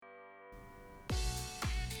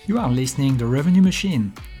You are listening to Revenue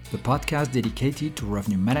Machine, the podcast dedicated to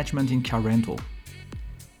revenue management in car rental.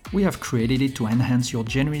 We have created it to enhance your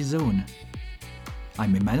January zone.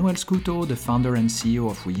 I'm Emmanuel Scuto, the founder and CEO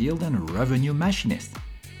of WeYield and a revenue machinist.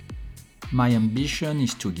 My ambition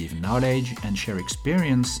is to give knowledge and share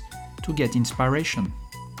experience to get inspiration.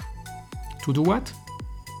 To do what?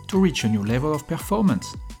 To reach a new level of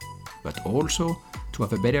performance, but also to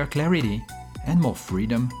have a better clarity and more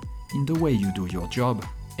freedom in the way you do your job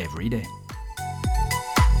every day.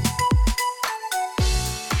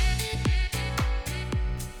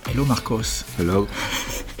 Hello, Marcos. Hello.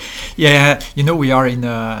 Yeah, we are in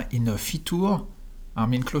a Fitur.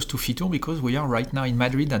 Close to Fitur because we are right now in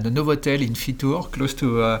Madrid at the Novotel in Fitur, close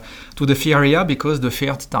to the fair area because the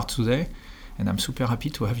fair starts today. And I'm super happy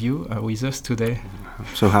to have you with us today.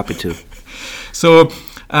 I'm so happy to. So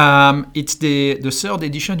it's the third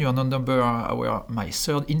edition. You are number my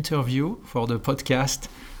third interview for the podcast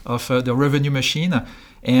of the Revenue Machine.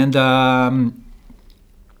 And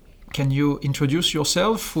can you introduce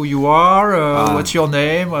yourself? Who you are? What's your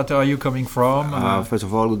name? What are you coming from? First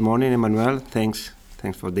of all, good morning, Emmanuel. Thanks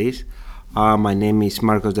for this. My name is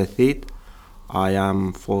Marcos de Cid. I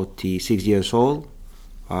am 46 years old.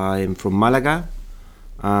 I am from Malaga,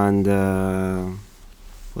 and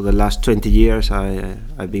for the last 20 years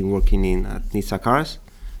I've been working at Niza Cars.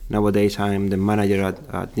 Nowadays I am the manager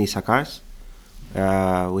at Niza Cars.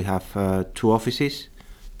 We have two offices,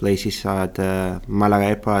 places at Malaga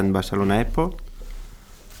Airport and Barcelona Airport.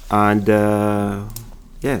 And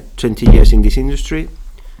 20 years in this industry.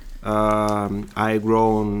 I've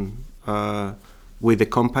grown with the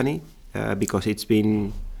company because it's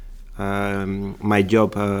been my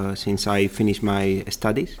job since I finished my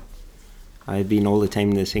studies. I've been all the time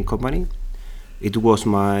in the same company. It was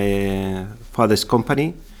my father's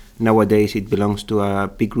company. Nowadays it belongs to a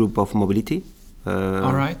big group of mobility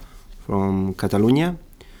All right. from Catalonia.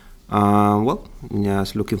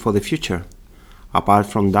 Just looking for the future. Apart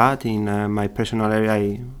from that, in my personal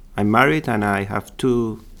area, I'm married and I have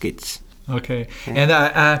two kids. Okay, yeah. And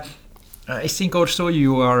I think also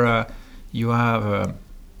you are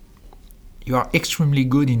extremely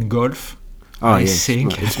good in golf. I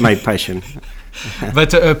think it's my passion.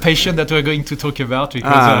 But a passion that we're going to talk about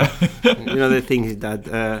because the thing is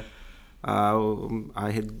that I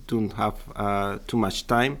don't have too much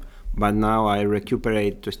time, but now I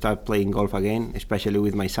recuperate to start playing golf again, especially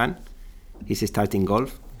with my son. He's starting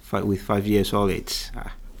golf with 5 years old. It's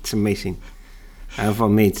amazing, and for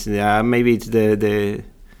me, it's maybe it's the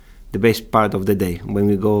best part of the day when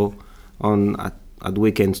we go on at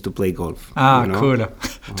weekends to play golf. Cool.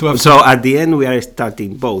 So at the end we are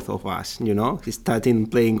starting, both of us. He's starting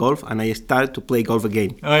playing golf, and I start to play golf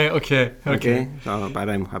again. Okay. So, but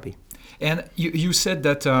I'm happy. And you said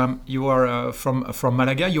that you are from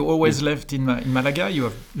Malaga. You always lived in Malaga. You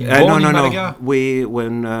have been born in Malaga.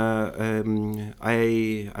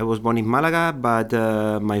 I was born in Malaga, but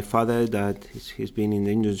my father, that he's been in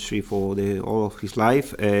the industry for all of his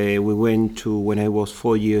life. We went to, when I was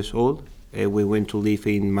 4 years old, we went to live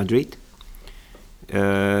in Madrid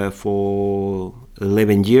for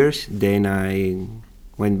 11 years. Then I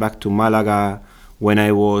went back to Malaga when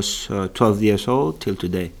I was 12 years old till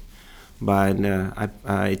today. But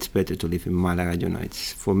it's better to live in Malaga.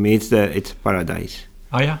 It's for me. It's paradise.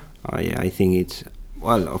 Oh yeah. I think it's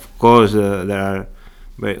of course there are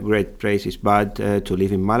great places, but to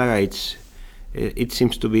live in Malaga, it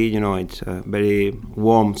seems to be it's a very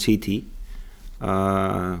warm city,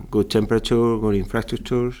 good temperature, good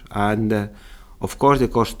infrastructure, and of course the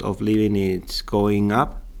cost of living is going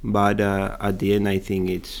up. But at the end, I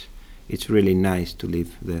think it's really nice to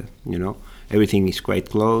live there. Everything is quite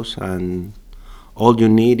close, and all you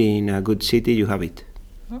need in a good city, you have it.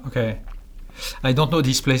 Okay. I don't know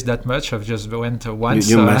this place that much. I've just went once.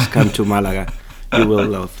 You must come to Malaga. You will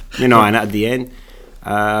love. And at the end,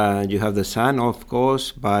 you have the sun, of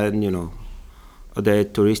course, but, the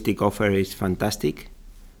touristic offer is fantastic.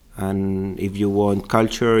 And if you want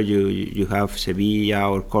culture, you have Sevilla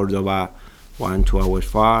or Cordoba 1-2 hours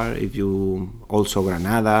far. If you also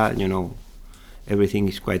Granada, everything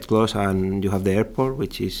is quite close, and you have the airport,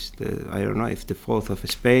 which is the fourth of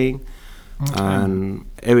Spain, and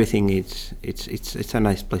everything. It's a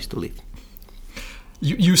nice place to live.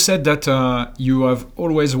 You said that you have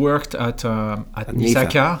always worked at Niza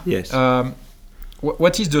Car. Yes.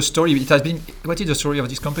 What is the story? What is the story of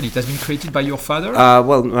this company? It has been created by your father.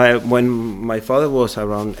 When my father was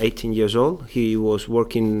around 18 years old, he was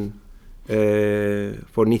working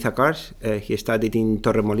for Niza Cars. He studied in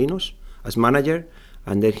Torremolinos as manager,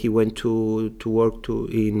 and then he went to work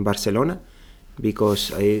in Barcelona,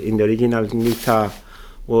 because in the original Niza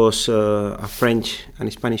was a French and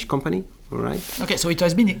Spanish company, all right? Okay, so it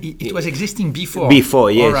was existing before. Before,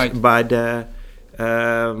 yes. All right. But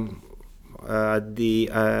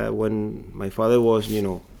when my father was,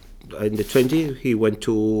 in the 20s, he went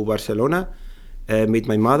to Barcelona, meet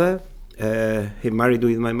my mother. He married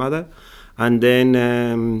with my mother, and then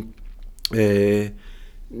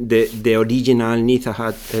the original Niza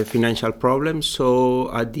had financial problems. So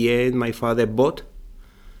at the end, my father bought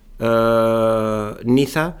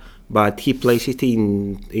Niza, but he placed it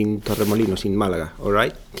in Torremolinos in Malaga, all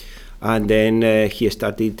right? And then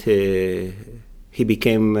he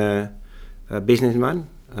became a businessman.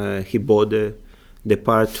 He bought the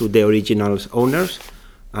part to the original owners,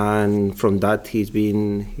 and from that he's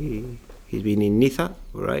been in Niza,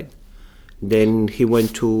 all right? Then he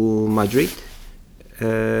went to Madrid.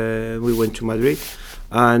 We went to Madrid,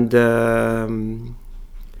 and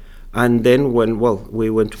then when we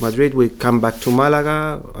went to Madrid, we come back to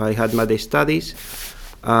Malaga. I had my studies,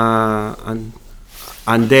 and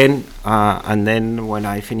then when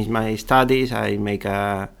I finished my studies, I make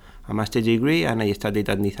a master's degree, and I studied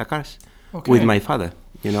at Niza Cars with my father.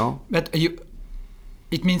 But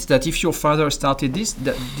it means that if your father started this,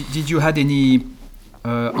 did you had any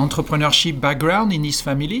entrepreneurship background in his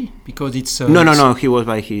family? Because it's no. He was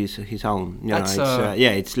by his own.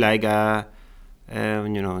 It's like an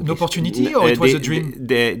opportunity, or it was a dream.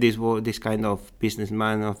 This kind of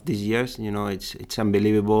businessman of these years. It's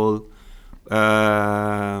unbelievable.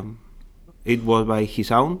 It was by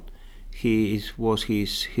his own. It was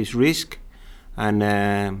his risk, and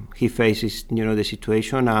he faces the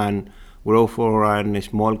situation and grow for a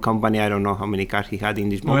small company. I don't know how many cars he had in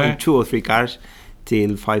this moment, 2 or 3 cars,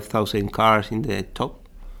 till 5,000 cars in the top,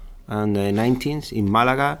 and the 19th in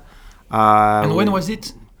Malaga. And when was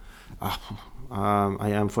it? I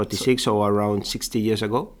am 46, so around 60 years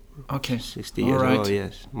ago. Okay. 60 years ago,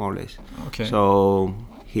 yes, more or less. Okay. So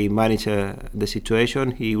he managed the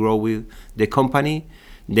situation. He grew with the company.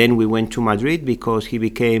 Then we went to Madrid because he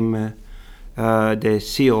became the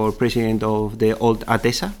CEO or president of the old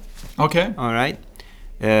Atesa. Okay. All right.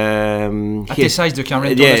 Atesa is the car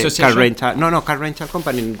rental association? Car rental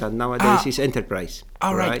company that nowadays is Enterprise.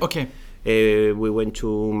 All right. Okay. We went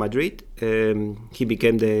to Madrid. He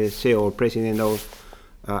became the CEO or president of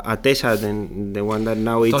Atesa, then the one that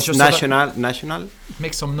now it's national.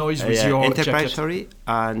 Make some noise with your Enterprise, jacket. sorry.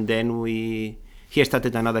 And then he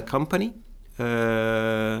started another company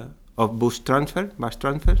of bus transfer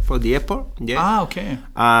for the airport. Yeah. Okay.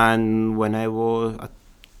 And when I was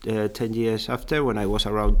 10 years after, when I was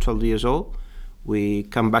around 12 years old, we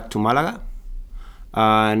come back to Malaga.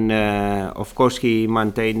 And of course he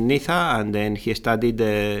maintained Niza, and then he studied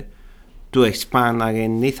to expand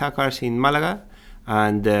again Niza Cars in Malaga.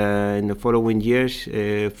 And in the following years,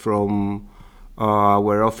 from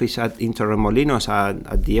our office in Torremolinos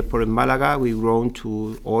at the airport in Malaga, we grown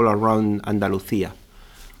to all around Andalusia.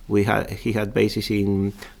 He had bases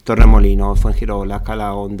in Torremolinos, Fuengirola,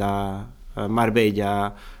 Calahonda,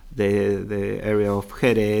 Marbella, the area of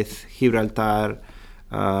Jerez, Gibraltar,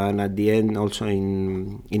 and at the end also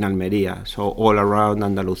in Almería. So all around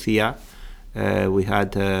Andalusia, we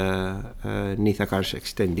had Niza Cars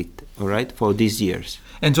extended, all right, for these years.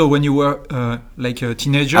 And so when you were like a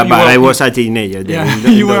teenager, I was a teenager.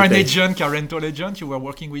 You were an agent, car rental agent. You were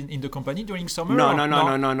working in the company during summer. No.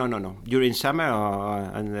 During summer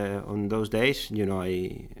and on those days,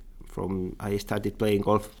 I started playing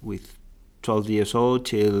golf with 12 years old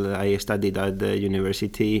till I studied at the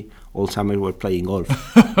university. All summer we're playing golf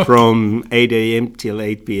from 8 a.m. till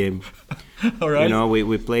 8 p.m. All right.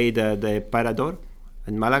 We played the Parador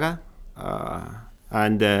in Malaga,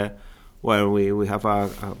 and we have a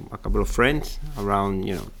couple of friends around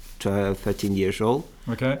 12, 13 years old.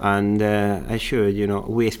 Okay. And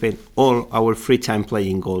we spent all our free time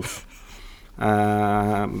playing golf.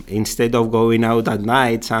 Instead of going out at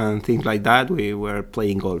nights and things like that, we were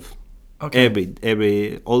playing golf.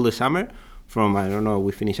 Okay. All the summer, from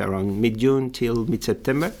we finish around mid-June till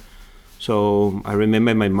mid-September. So I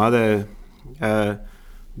remember my mother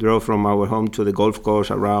drove from our home to the golf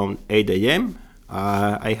course around 8 a.m.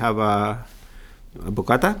 I have a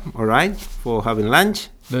bocata, all right, for having lunch.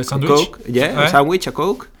 The sandwich? A Coke, a sandwich, a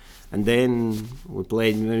Coke. And then we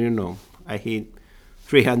played, I hit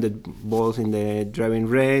 300 balls in the driving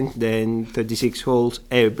range, then 36 holes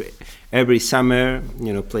every summer,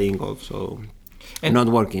 playing golf. So not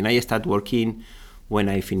working. I started working when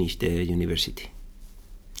I finished the university.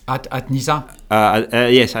 At Niza?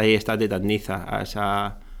 Yes, I started at Niza as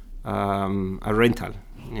a rental,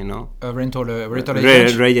 A rental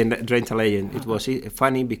agent? Rental agent. It was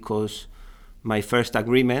funny because my first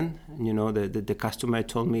agreement, the customer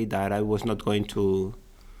told me that I was not going to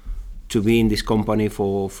be in this company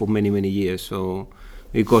for many years. So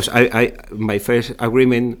because I my first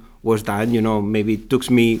agreement was done, maybe it took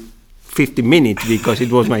me 50 minutes because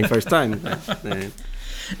it was my first time.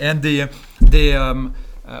 And we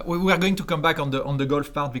are going to come back on the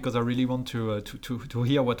golf part, because I really want to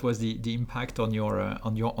hear what was the impact on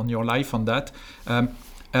your life on that.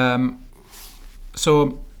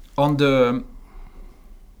 So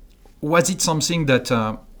was it something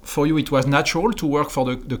that for you it was natural to work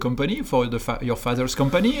for the company, for your father's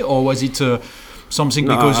company, or was it something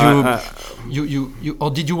because you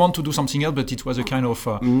or did you want to do something else, but it was a kind of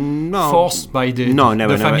forced by the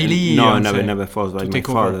family? Never forced by my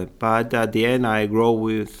father. But at the end, I grow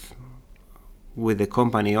with the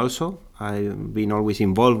company also. I've been always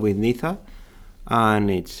involved with Niza,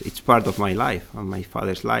 and it's part of my life and my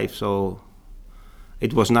father's life. So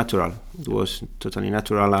it was natural. It was totally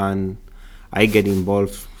natural, and I get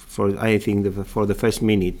involved for the first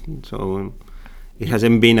minute. So it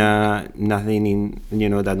hasn't been nothing in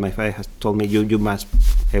that my father has told me you must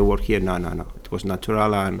work here. No. It was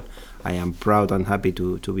natural, and I am proud and happy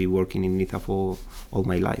to be working in Niza for all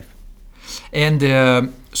my life. And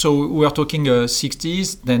so we are talking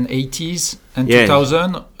 60s, then 80s, and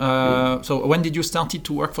 2000. So when did you started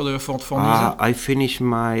to work for Niza? I finished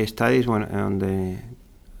my studies on the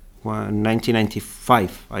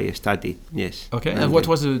 1995 I started, yes. Okay, and what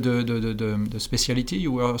was the specialty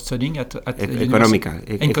you were studying at Economics.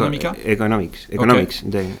 Okay.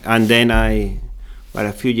 And then a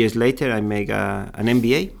few years later I make an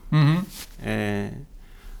MBA,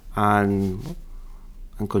 and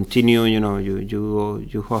continue.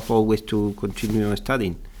 You have always to continue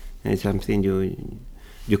studying. It's something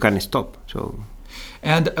you can't stop. So,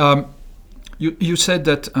 and you said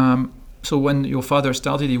that. So when your father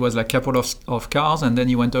started, he was like a couple of cars, and then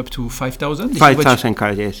he went up to 5,000? 5,000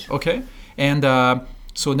 cars, yes. Okay. And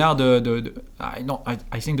so now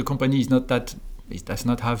I think the company is not that, it does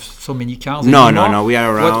not have so many cars anymore. No, we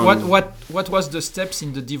are around. What was the steps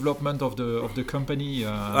in the development of the company?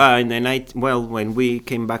 In the night, when we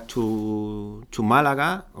came back to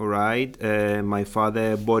Malaga, all right, my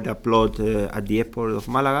father bought a plot at the airport of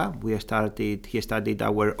Malaga. He started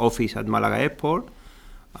our office at Malaga Airport.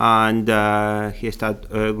 And he started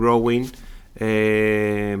growing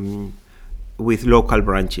with local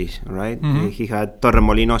branches, right? He had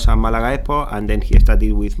Torremolinos and Malaga Airport, and then he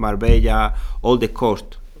started with Marbella, all the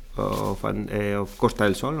coast of Costa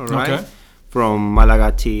del Sol, all right? Okay. From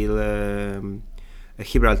Malaga till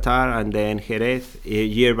Gibraltar, and then Jerez.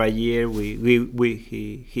 Year by year,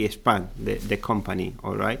 he expanded the company,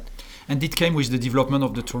 all right? And it came with the development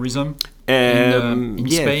of the tourism in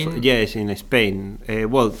Spain? Yes, in Spain.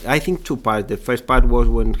 I think two parts. The first part was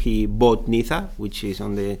when he bought Niza, which is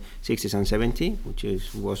on the 60s and 70s, which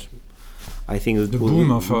was, I think, the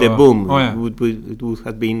boom. Oh, yeah. It would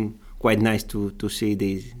have been quite nice to see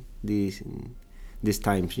these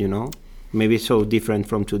times, Maybe so different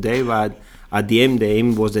from today, but at the end, the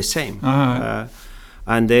aim was the same.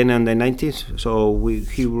 And then in the 90s, so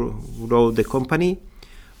he wrote the company.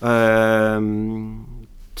 And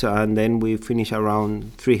then we finished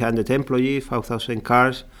around 300 employees, 5,000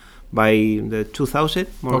 cars by the 2000,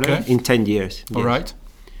 more or less, in 10 years. All right.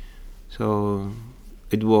 So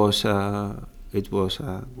it was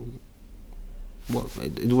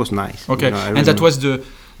nice. Okay, and that was the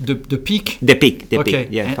peak. The peak.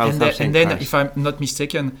 Yeah, 5,000. And then, cars. if I'm not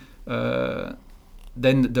mistaken, then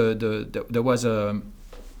there was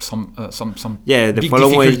some the big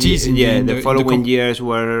following difficulties the following years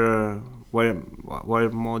were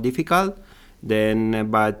more difficult. Then,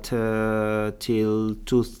 but till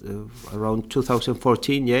around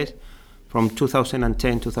 2014, yes, from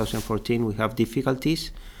 2010 2014 we have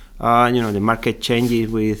difficulties. The market changes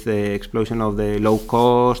with the explosion of the low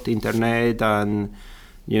cost internet, and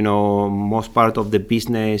most part of the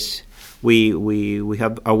business. We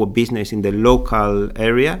have our business in the local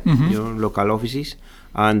area, local offices.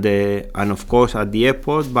 And of course at the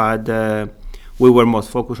airport, but we were most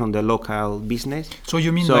focused on the local business. So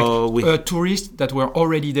you mean tourists that were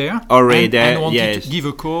already there and wanted yes. to give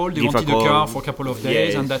a call, they wanted a car for a couple of days,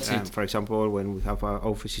 yes. And that's it. For example, when we have our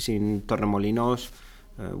offices in Torremolinos,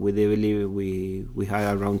 we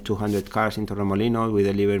had around 200 cars in Torremolinos. We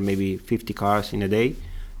deliver maybe 50 cars in a day,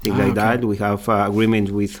 things like that. We have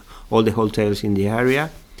agreements with all the hotels in the area.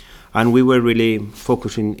 And we were really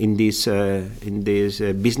focusing in this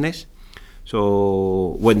business.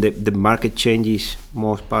 So when the market changes,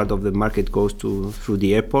 most part of the market goes through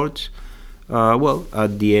the airports.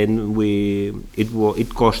 At the end, it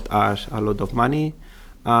cost us a lot of money,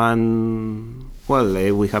 and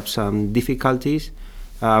we have some difficulties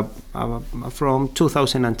from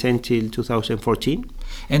 2010 till 2014.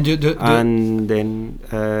 And and then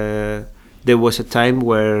there was a time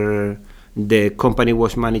where the company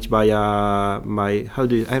was managed by I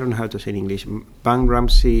don't know how to say in English,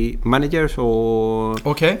 bankruptcy managers or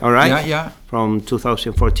okay, all right, yeah, from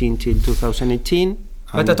 2014 till 2018.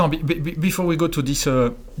 But attends, before we go to this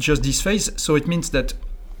just this phase, so it means that,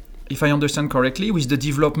 if I understand correctly, with the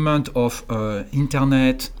development of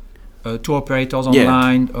internet, tour operators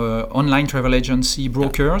online, online travel agency,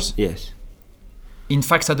 brokers, yes, in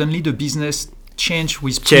fact, suddenly the business changed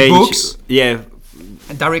with pre-books,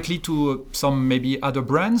 directly to some maybe other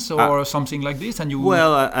brands or something like this, and you.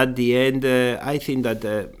 Well, at the end, I think that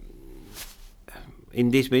in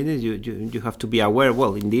this business you have to be aware.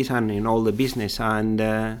 Well, in this and in all the business, and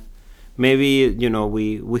maybe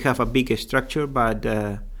we have a big structure, but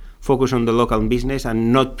focus on the local business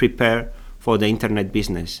and not prepare for the internet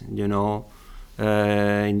business. In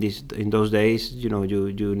those days,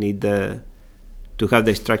 you need to have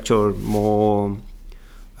the structure more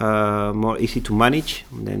easy to manage.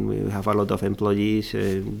 Then we have a lot of employees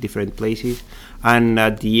in different places, and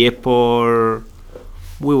at the airport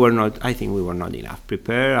I think we were not enough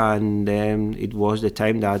prepared, and then it was the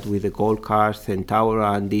time that with the Gold Card, Centaur,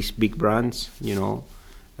 and these big brands,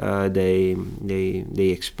 they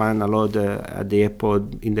expand a lot at the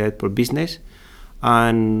airport, in the airport business,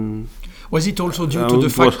 and was it also due to the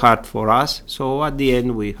fact it was hard for us, so at the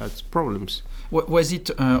end we had problems. Was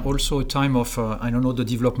it also a time of the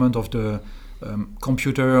development of the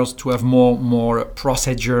computers to have more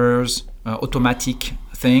procedures, automatic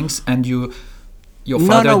things, and your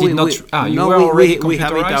father did not. You were already computerized? We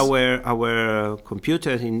have it our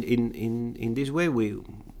computers in this way. We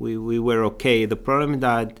were okay. The problem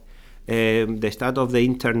that the start of the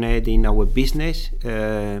internet in our business,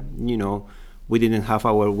 we didn't have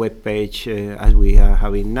our web page as we are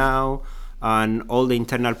having now, and all the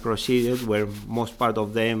internal procedures were, most part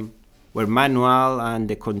of them were manual, and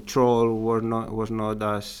the control was not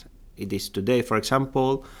as it is today, for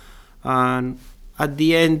example. And at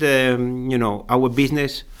the end, our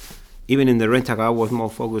business, even in the rental car, was more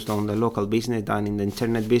focused on the local business than in the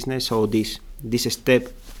internet business. So this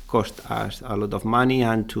step cost us a lot of money,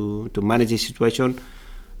 and to manage this situation,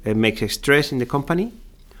 it makes a stress in the company.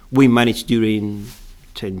 We managed during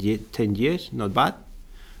 10 years, not bad,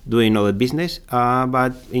 doing all the business.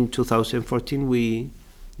 But in 2014, we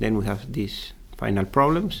have these final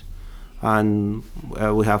problems, and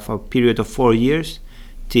we have a period of 4 years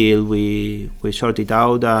till we sort it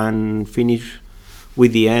out and finish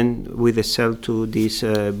with the sell to this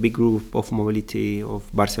big group of mobility of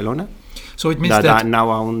Barcelona. So it means that now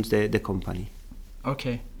owns the company.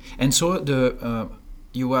 Okay, and so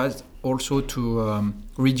you had also to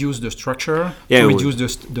reduce the structure,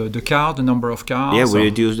 reduce the car, the number of cars. Yeah, we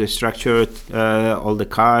reduced the structure, all the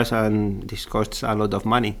cars, and this costs a lot of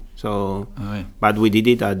money. So, but we did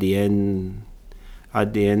it at the end.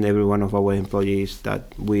 At the end, every one of our employees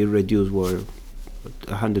that we reduced were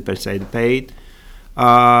 100% paid.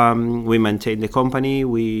 We maintain the company.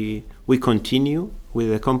 We continue with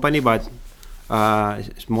the company, but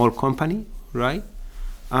small company, right?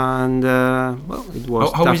 And it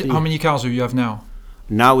was. How many cars do you have now?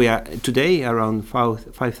 Now we are today around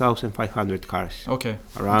 5,500 cars. Okay.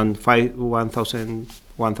 Around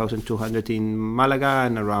 1,200 in Malaga,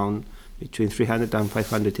 and around between 300 and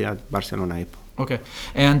 500 at Barcelona Airport. Okay,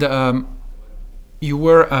 and you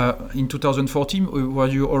were in 2014. Were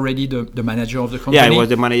you already the manager of the company? Yeah, I was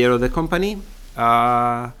the manager of the company,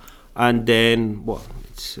 and then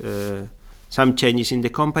it's some changes in the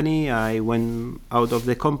company. I went out of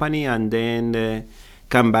the company, and then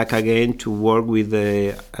come back again to work with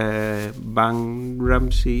the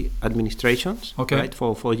bankruptcy administrations. Okay. Right,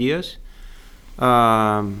 for 4 years.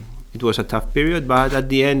 It was a tough period, but at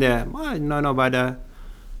the end,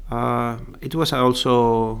 it was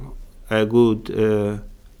also a good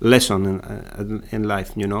lesson in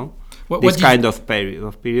life, this kind of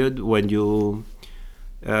period when you,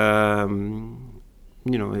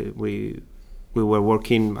 we were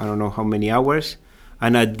working, I don't know how many hours,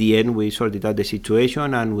 and at the end we sorted out the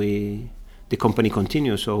situation, and the company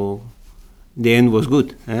continued. So the end was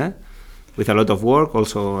good, with a lot of work.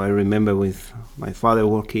 Also, I remember with my father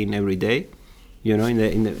working every day. In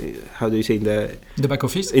the how do you say, in the back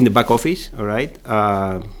office? In the back office, all right.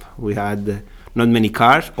 We had not many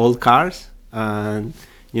cars, old cars, and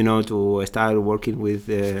to start working with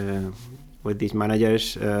these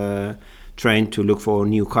managers, trying to look for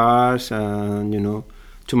new cars, and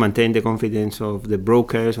to maintain the confidence of the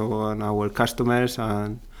brokers and our customers.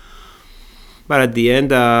 But But at the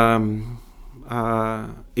end,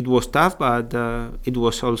 it was tough, but it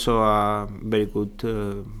was also a very good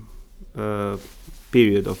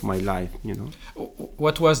period of my life,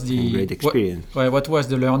 What was the great experience? What was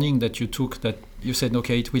the learning that you took that you said,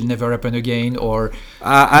 okay, it will never happen again, or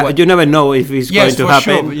you never know if it's going to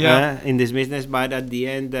happen sure, in this business, but at the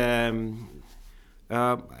end,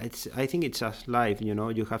 I think it's a life.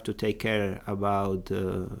 You have to take care about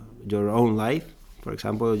your own life. For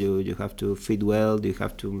example, you have to feed well, you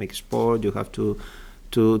have to make sport, you have to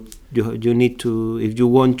you need to, if you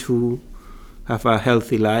want to have a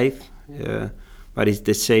healthy life. But it's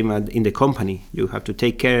the same in the company. You have to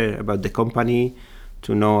take care about the company,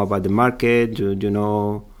 to know about the market, you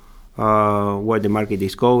know where the market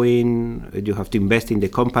is going. You have to invest in the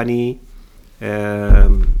company.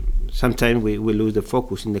 Sometimes we lose the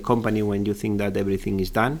focus in the company when you think that everything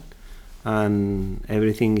is done. And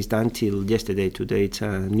everything is done till yesterday. Today it's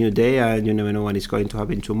a new day, and you never know what is going to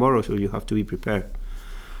happen tomorrow, so you have to be prepared.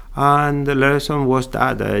 And the lesson was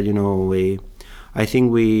that, I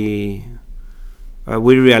think we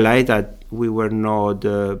realized that we were not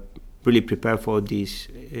really prepared for this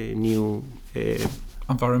new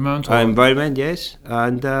environment, yes.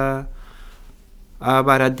 And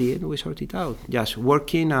but at the end, we sorted it out. Just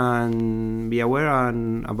working and be aware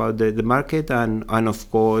about the market, and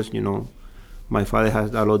of course, my father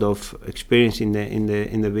has a lot of experience in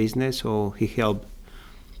the business, so he helped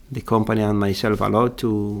the company and myself a lot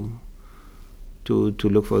to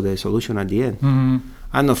look for the solution at the end. Mm-hmm.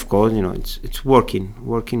 And of course, it's working,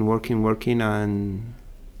 and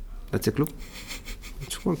that's a clue.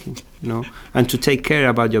 It's working, and to take care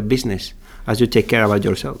about your business as you take care about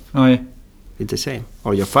yourself. Oh, yeah. It's the same,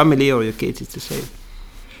 or your family or your kids. It's the same.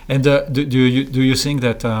 And do you think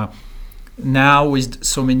that now with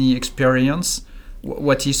so many experience,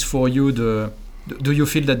 what is for you do you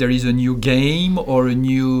feel that there is a new game or a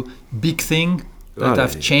new big thing that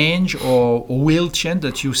have changed or will change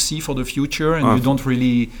that you see for the future, and you don't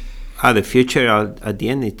really? The future at the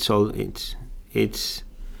end, it's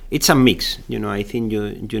a mix. I think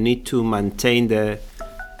you need to maintain the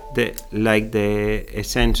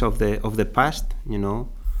essence of the past.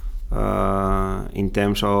 In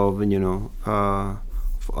terms of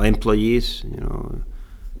for employees,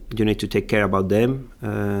 you need to take care about them.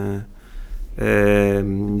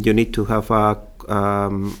 You need to have a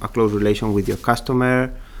close relation with your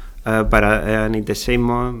customer, but and in the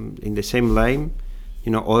same line,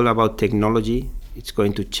 all about technology. It's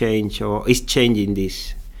going to change, or is changing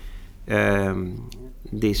this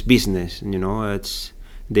business. It's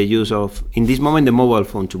the use of, in this moment, the mobile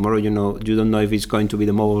phone. Tomorrow, you don't know if it's going to be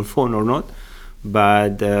the mobile phone or not,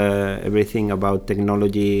 but everything about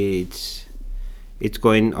technology, it's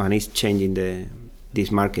going and it's changing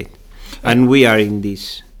this market, and we are in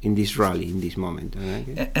this rally in this moment.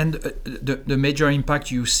 And the major impact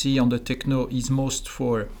you see on the techno is most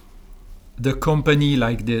for the company,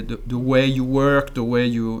 like the way you work, the way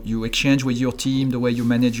you exchange with your team, the way you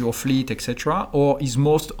manage your fleet, etc., or is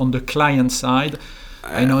most on the client side?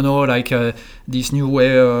 I don't know, like this new way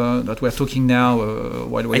that we're talking now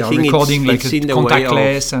while we are recording, like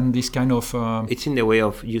contactless and this kind of. It's in the way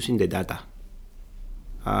of using the data.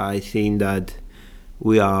 I think that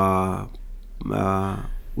we are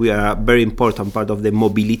a very important part of the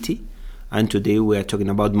mobility, and today we are talking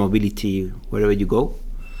about mobility wherever you go.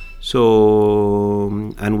 So,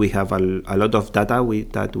 and we have a lot of data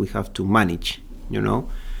that we have to manage.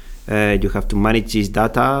 You have to manage this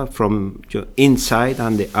data from your inside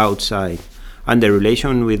and the outside, and the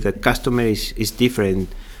relation with the customer is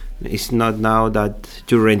different. It's not now that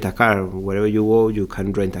you rent a car. Wherever you go, you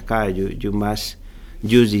can rent a car. You must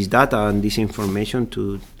use this data and this information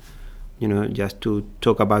to, just to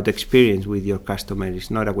talk about the experience with your customer.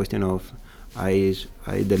 It's not a question of I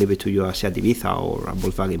deliver to you a Seat Ibiza or a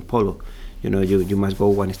Volkswagen Polo. You must go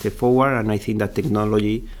one step forward, and I think that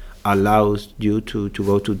technology allows you to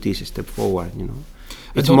go to this step forward.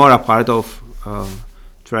 It's more a part of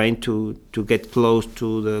trying to get close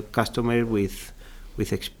to the customer with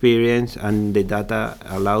experience, and the data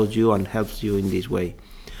allows you and helps you in this way.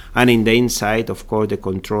 And in the inside, of course, the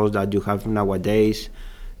controls that you have nowadays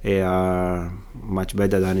are much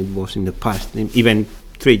better than it was in the past, even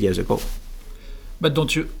 3 years ago. But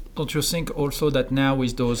don't you think also that now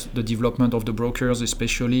with the development of the brokers,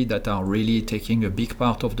 especially, that are really taking a big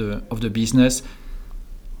part of the business,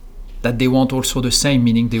 that they want also the same,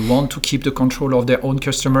 meaning they want to keep the control of their own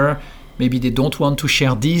customer. Maybe they don't want to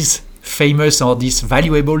share these famous or this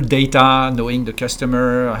valuable data, knowing the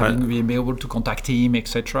customer, having been able to contact him,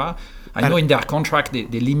 etc. I know in their contract they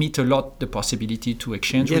limit a lot the possibility to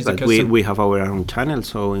exchange with the customer. We have our own channel,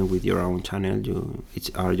 so with your own channel, it's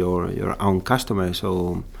your own customer.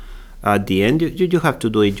 So at the end, you have to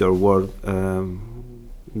do it your work,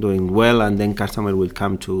 doing well, and then customer will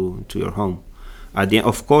come to your home. At the end,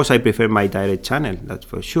 of course, I prefer my direct channel, that's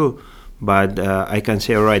for sure. But I can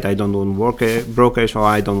say, all right, I don't want brokers, or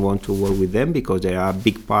I don't want to work with them because they are a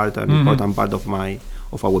big part, an important part of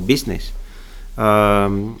our business.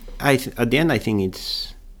 At the end, I think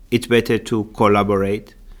it's better to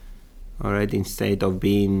collaborate, all right, instead of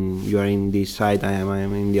being you are in this side, I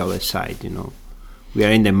am in the other side. We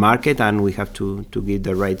are in the market and we have to give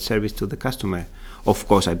the right service to the customer. Of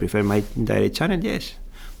course, I prefer my direct channel, yes,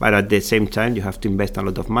 but at the same time, you have to invest a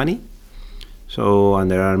lot of money. So, and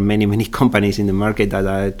there are many companies in the market that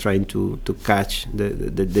are trying to catch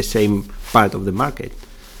the same part of the market.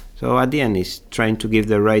 So at the end, it's trying to give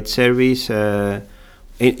the right service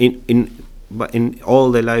in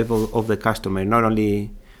all the life of the customer, not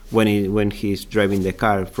only when he's driving the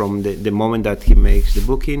car, from the moment that he makes the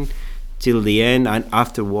booking till the end, and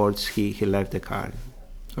afterwards he left the car.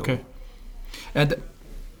 So. Okay. And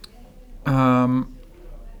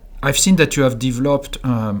I've seen that you have developed.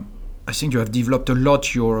 I think you have developed a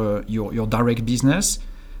lot your direct business.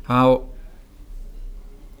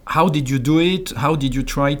 How did you do it? How did you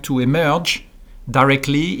try to emerge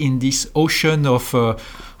directly in this ocean of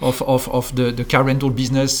the car rental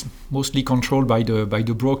business, mostly controlled by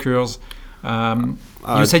the brokers? You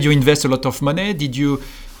said you invest a lot of money.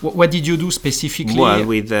 What did you do specifically? Well,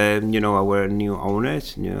 with our new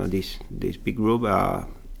owners, this big group,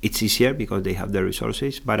 it's easier because they have the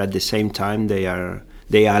resources, but at the same time they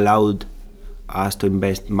allowed us to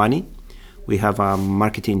invest money. We have a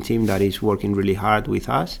marketing team that is working really hard with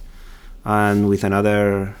us, and with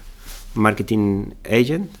another marketing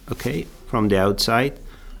agent, from the outside.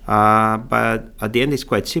 But at the end, it's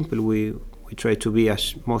quite simple. We try to be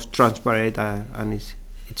as most transparent, and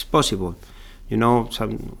it's possible.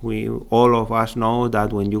 All of us know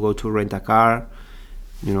that when you go to rent a car,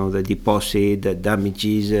 the deposit, the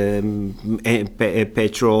damages,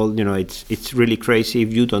 petrol, it's really crazy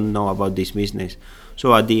if you don't know about this business.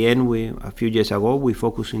 So at the end, a few years ago, we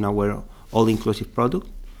focused on our all-inclusive product.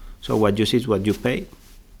 So what you see is what you pay,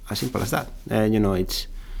 as simple as that. It's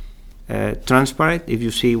transparent. If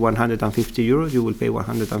you see 150 euros, you will pay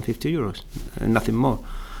 150 euros, and nothing more.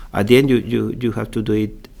 At the end, you have to do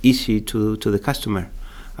it easy to the customer.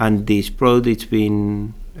 And this product, it's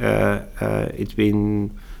been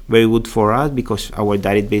very good for us because our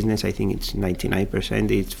direct business, I think it's 99%,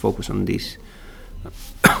 it's focused on this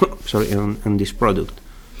on this product.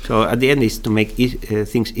 So at the end, it's to make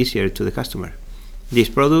things easier to the customer. This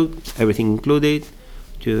product, everything included,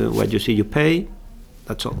 what you see you pay,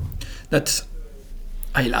 that's all.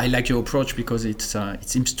 I like your approach because it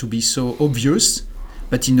seems to be so obvious.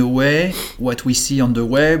 But in a way, what we see on the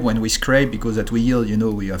web when we scrape, because at Wheel,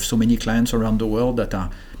 we have so many clients around the world that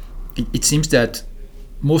it seems that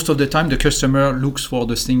most of the time the customer looks for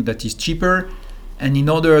the thing that is cheaper. And in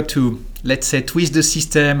order to, let's say, twist the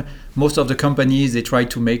system, most of the companies, they try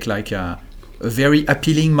to make like a very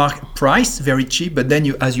appealing price, very cheap. But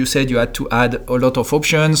then, as you said, you had to add a lot of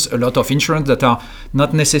options, a lot of insurance that are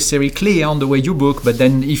not necessarily clear on the way you book. But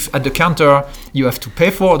then if at the counter, you have to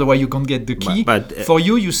pay for, otherwise you can't get the key. But for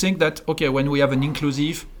you think that, when we have an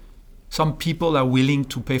inclusive, some people are willing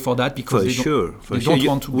to pay for that because they don't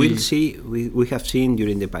want to We'll see. We have seen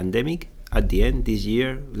during the pandemic, at the end,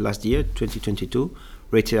 last year, 2022,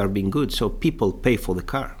 rates are being good. So people pay for the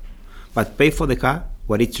car. But pay for the car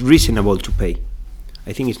what it's reasonable to pay.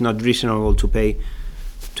 I think it's not reasonable to pay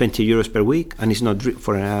 20 euros per week, and it's not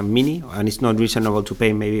for a Mini, and it's not reasonable to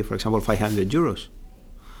pay maybe, for example, 500 euros.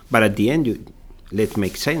 But at the end, let's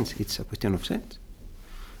make sense. It's a question of sense.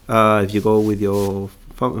 If you go with your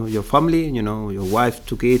family, your wife,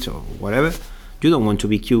 2 kids, or whatever, you don't want to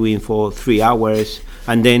be queuing for 3 hours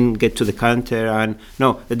and then get to the counter and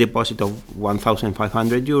a deposit of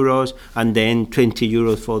 1,500 euros and then 20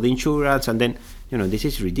 euros for the insurance, and then this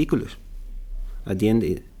is ridiculous. At the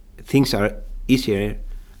end, things are easier,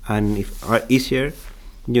 and if are easier,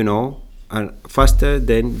 and faster,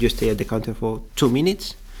 then you stay at the counter for 2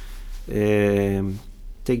 minutes,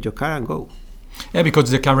 take your car and go. Yeah, because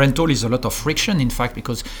the car rental is a lot of friction, in fact,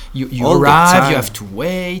 because you arrive, you have to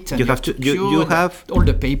wait, and you have to queue, you have all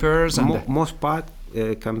the papers. And most part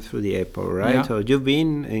come through the airport, right? Yeah. So you've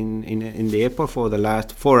been in the airport for the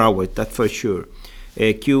last 4 hours, that's for sure.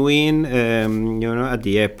 Queuing, at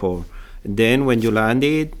the airport. Then when you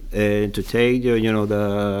landed, to take your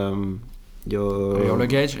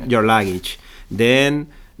luggage. Then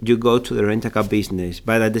you go to the rent-a-car business,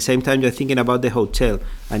 but at the same time you're thinking about the hotel.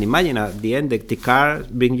 And imagine at the end the car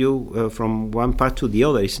bring you from one part to the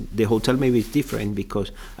other. The hotel maybe is different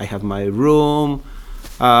because I have my room.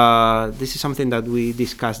 This is something that we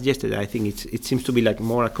discussed yesterday. I think it seems to be like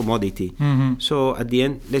more a commodity. Mm-hmm. So at the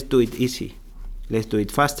end, let's do it easy. Let's do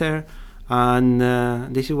it faster. And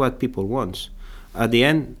this is what people want. At the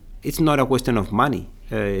end, it's not a question of money.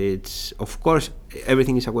 It's, of course,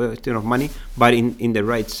 everything is a question of money, but in the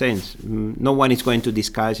right sense. No one is going to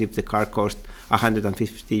discuss if the car costs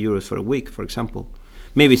 150 euros for a week, for example.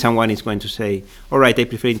 Maybe someone is going to say, all right, I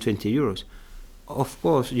prefer 20 euros. Of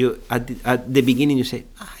course, you at the beginning you say,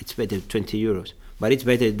 it's better 20 euros. But it's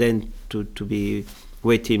better then to be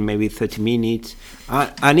waiting maybe 30 minutes.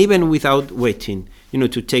 And even without waiting,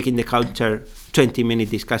 to take in the counter 20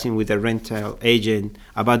 minutes discussing with the rental agent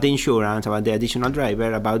about the insurance, about the additional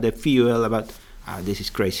driver, about the fuel, about this is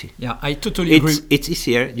crazy. Yeah, I totally agree. It's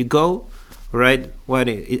easier. You go, right?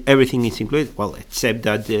 Everything is included. Well, except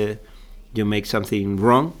that you make something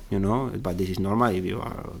wrong, but this is normal if you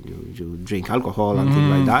drink alcohol and things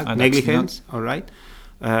like that. Negligence, all right?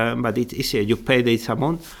 But it's easier. You pay this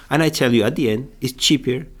amount, and I tell you, at the end, it's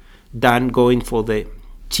cheaper than going for the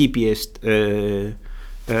cheapest rate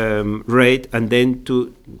and then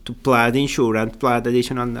to plus insurance, plus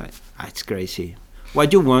additional. It's crazy.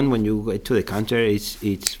 What you want when you go to the counter is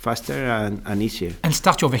it's faster and easier. And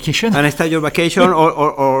start your vacation. And start your vacation,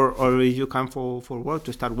 or if you come for work,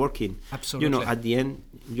 to start working. Absolutely. At the end,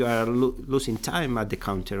 you are losing time at the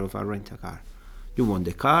counter of a rent-a-car. You want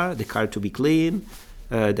the car to be clean,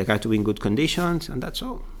 the car to be in good conditions, and that's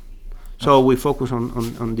all. So we focus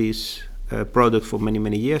on this product for many,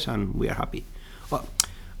 many years, and we are happy. Well,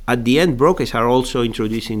 at the end, brokers are also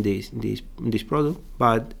introducing this product,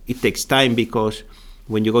 but it takes time because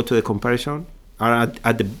when you go to the comparison, are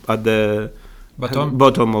at the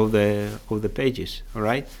bottom of the pages, all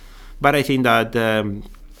right. But I think that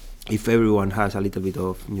if everyone has a little bit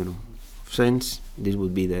of sense, this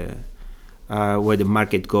would be the where the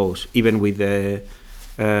market goes. Even with the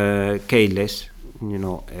keyless,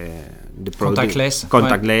 the product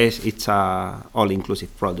contactless, it's a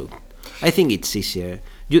all-inclusive product. I think it's easier.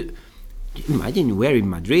 You imagine we're in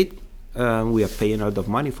Madrid, we are paying a lot of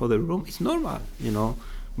money for the room. It's normal,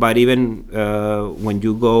 But even when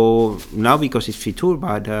you go now, because it's Fitur,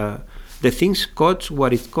 but the things cost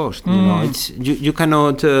what it costs. It's you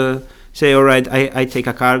cannot say, all right, I take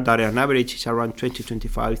a car that on average is around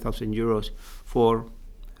 25,000 euros for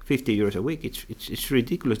 50 euros a week. It's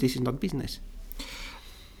ridiculous. This is not business.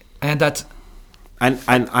 And that.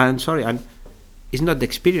 And sorry, and it's not the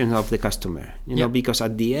experience of the customer, because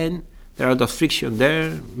at the end there are a lot of friction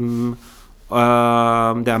there. There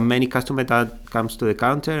are many customers that comes to the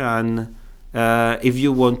counter, and if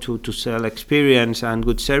you want to sell experience and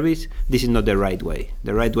good service, this is not the right way.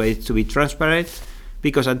 The right way is to be transparent,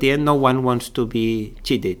 because at the end no one wants to be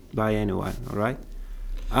cheated by anyone, all right?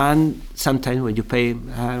 And sometimes when you pay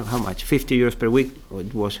how much, 50 euros per week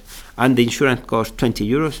it was, and the insurance costs 20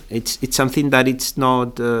 euros, it's something that it's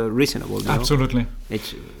not reasonable. Absolutely.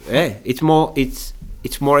 It's more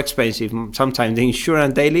expensive sometimes the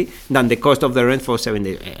insurance daily than the cost of the rent for 7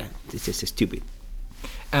 days. This is stupid.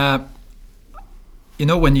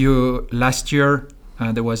 When you last year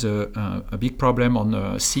there was a big problem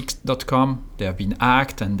on Six.com. They have been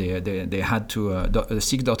hacked, and they had to. The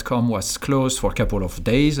Six.com was closed for a couple of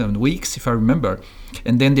days and weeks, if I remember.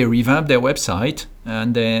 And then they revamped their website,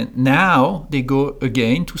 and then now they go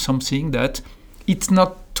again to something that it's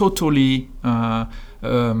not totally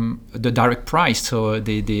the direct price. So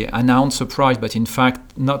they announce a price, but in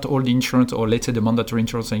fact, not all the insurance, or let's say the mandatory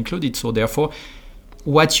insurance, are included. So therefore,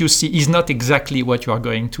 what you see is not exactly what you are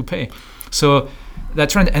going to pay. So that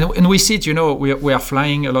trend, and we see it, we are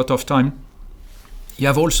flying a lot of time. You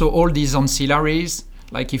have also all these ancillaries,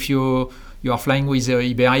 like if you are flying with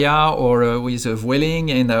Iberia or with Vueling,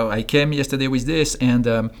 and I came yesterday with this, and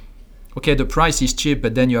okay, the price is cheap,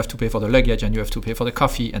 but then you have to pay for the luggage, and you have to pay for the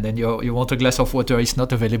coffee, and then you want a glass of water, it's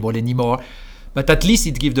not available anymore. But at least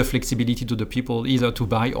it gives the flexibility to the people either to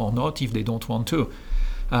buy or not if they don't want to.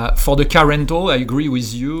 For the car rental, I agree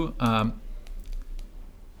with you.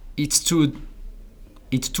 It's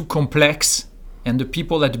too complex, and the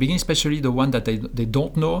people at the beginning, especially the one that they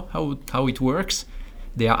don't know how it works,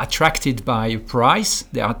 they are attracted by price.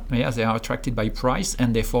 They are attracted by price,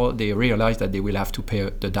 and therefore they realize that they will have to pay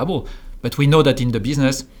the double. But we know that in the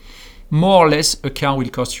business, more or less, a car will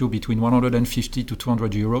cost you between 150 to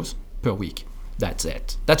 200 euros per week. That's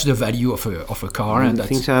it. That's the value of a car, and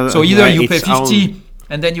so either you pay 50.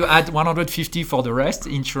 And then you add 150 for the rest,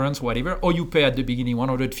 insurance, whatever, or you pay at the beginning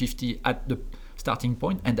 150 at the starting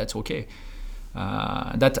point, and that's okay.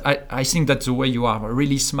 That I think that's the way you are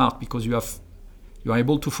really smart, because you are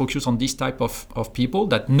able to focus on this type of people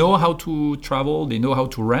that know how to travel, they know how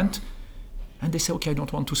to rent, and they say, okay, I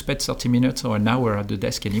don't want to spend 30 minutes or an hour at the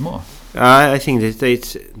desk anymore. I think this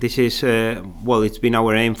is it's been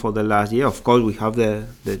our aim for the last year. Of course, we have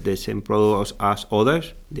the same product as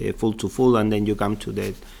others, the full to full, and then you come to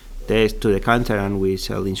the desk, to the counter, and we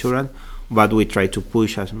sell insurance. But we try to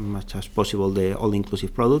push as much as possible the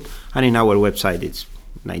all-inclusive product, and in our website it's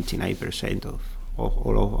 99% of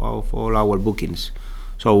all our bookings.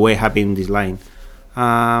 So we're happy in this line.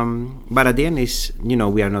 But at the end,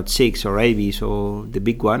 we are not 6 or 8, so the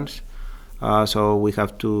big ones. So we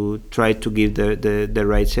have to try to give the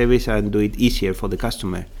right service and do it easier for the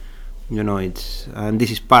customer. And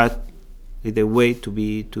this is part of the way to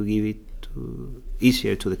give it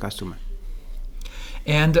easier to the customer.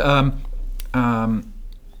 And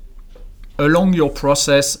along your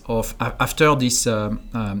process of after this.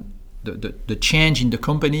 The change in the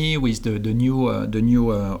company with the new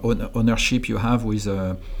ownership you have with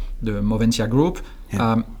the Movencia Group.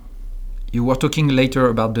 Yeah. You were talking later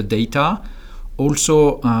about the data.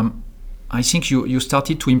 Also, I think you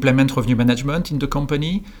started to implement revenue management in the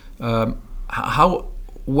company.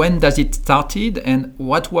 When does it started, and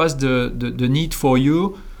what was the need for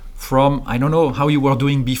you from, I don't know, how you were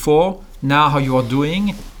doing before, now how you are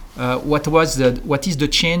doing? What is the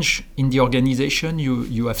change in the organization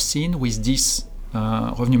you have seen with this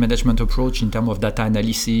revenue management approach in terms of data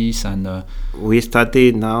analysis and? We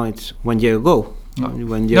started now. It's 1 year ago.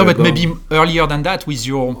 But maybe earlier than that, with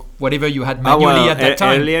your whatever you had manually at that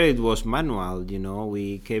time. Earlier it was manual.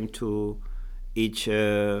 We came to each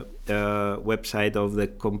website of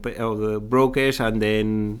the brokers, and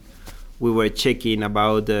then we were checking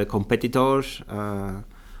about the competitors.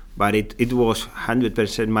 But it was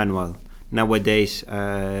 100% manual. Nowadays,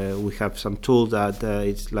 we have some tools that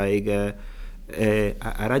it's like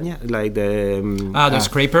Araña, like the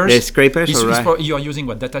scrapers. The scrapers, right. You are using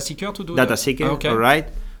what, Data Seeker to do Data that? Seeker, okay. All right.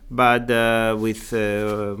 But with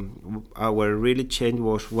our really change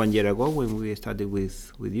was 1 year ago when we started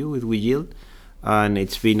with WeYield, and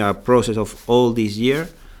it's been a process of all this year,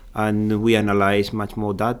 and we analyze much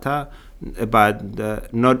more data, but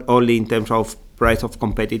not only in terms of price of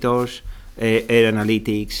competitors, air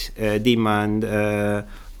analytics, demand,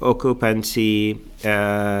 occupancy,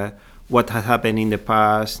 what has happened in the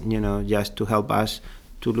past, just to help us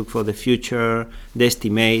to look for the future, the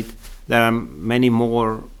estimate. There are many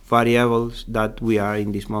more variables that we are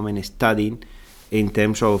in this moment studying in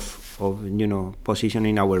terms of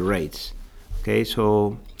positioning our rates. Okay,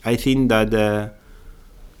 so I think that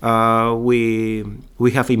we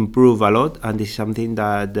have improved a lot, and this is something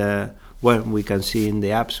that we can see in the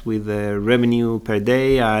apps with the revenue per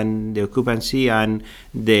day and the occupancy and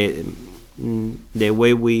the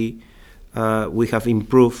way we have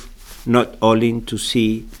improved, not only to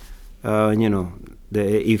see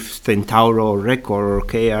if Centauro or Record or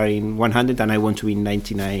K are in 100 and I want to be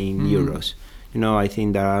 99 euros. I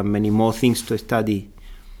think there are many more things to study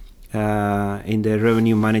in the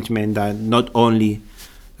revenue management than not only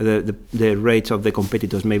the rates of the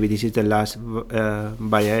competitors. Maybe this is the last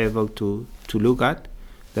variable to look at.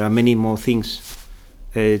 There are many more things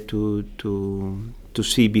to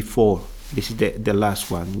see before. This is the last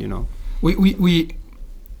one. We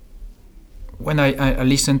when I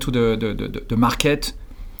listen to the market,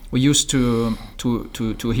 we used to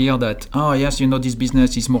hear that, yes, this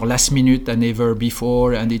business is more last minute than ever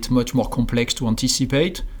before, and it's much more complex to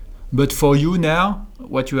anticipate. But for you now,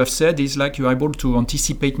 what you have said is like you're able to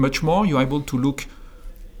anticipate much more. You're able to look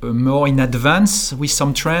more in advance with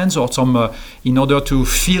some trends or some in order to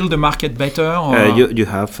feel the market better. You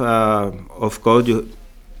have, of course, you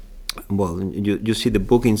see the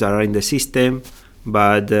bookings that are in the system,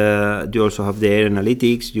 but you also have the air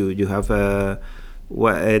analytics. You have the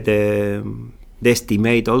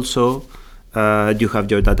estimate also. You have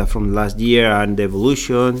your data from last year and the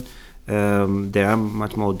evolution. There are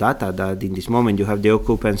much more data that in this moment you have the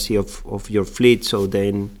occupancy of your fleet, so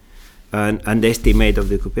then and the estimate of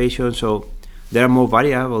the occupation. So there are more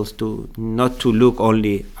variables not to look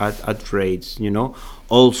only at rates.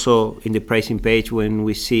 Also in the pricing page, when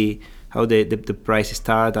we see how the price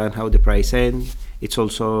start and how the price end, it's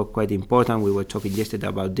also quite important. We were talking yesterday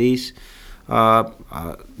about this. I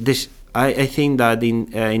think that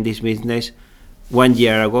in this business, 1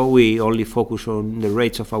 year ago, we only focus on the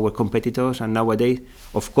rates of our competitors, and nowadays,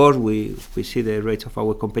 of course, we see the rates of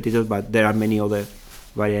our competitors, but there are many other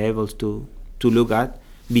variables to look at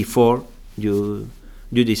before you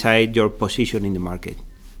decide your position in the market.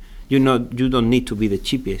 You don't need to be the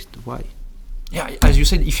cheapest. Why? Yeah, as you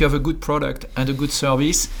said, if you have a good product and a good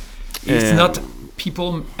service, it's not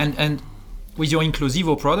people and with your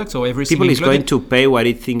Inclusivo product or everything people is included, going to pay what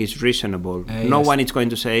it think is reasonable. No yes. one is going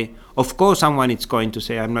to say, of course someone is going to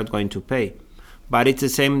say I'm not going to pay. But it's the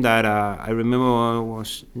same that I remember when I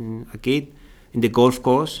was a kid in the golf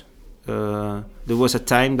course. There was a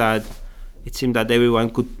time that it seemed that everyone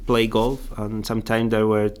could play golf, and sometimes there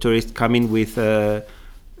were tourists coming with a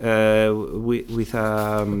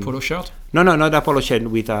polo shirt. No, not a polo shirt,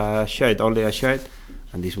 with a shirt, only a shirt.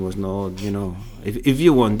 And this was not, if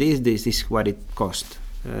you want this is what it cost.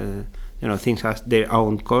 Things have their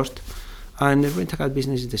own cost, and the rental car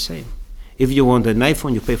business is the same. If you want an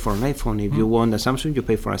iPhone, you pay for an iPhone. If you want a Samsung, you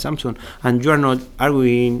pay for a Samsung. And you are not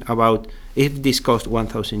arguing about if this costs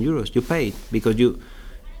 1,000 euros. You pay it because you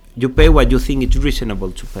pay what you think is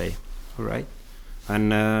reasonable to pay, all right?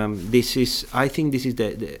 And I think this is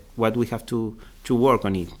the what we have to work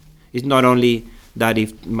on it. It's not only that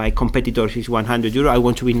if my competitor is 100 euros, I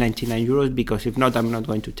want to be 99 euros, because if not, I'm not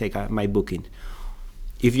going to take my booking.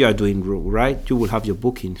 If you are doing right, you will have your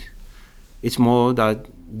bookings. It's more that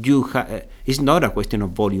it's not a question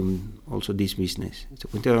of volume, also this business. It's a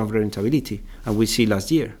question of rentability. And we see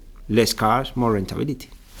last year, less cars, more rentability.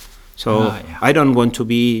 So I don't want to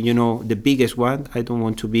be, the biggest one. I don't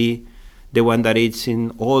want to be the one that is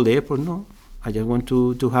in all the airport. No, I just want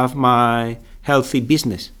to have my healthy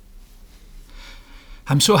business.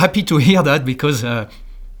 I'm so happy to hear that, because I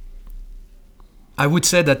would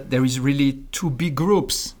say that there is really two big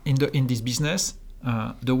groups in this business.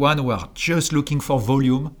 The one who are just looking for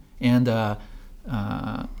volume, and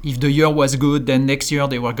if the year was good, then next year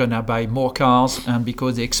they were gonna buy more cars, and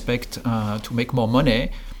because they expect to make more money.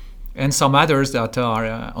 And some others that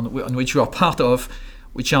are on which you are part of,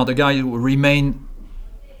 which are the guys who remain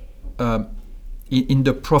in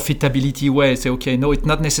the profitability way. Say, okay, no, it's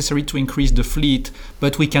not necessary to increase the fleet,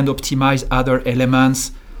 but we can optimize other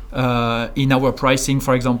elements in our pricing,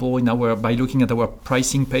 for example, by looking at our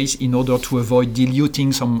pricing pace, in order to avoid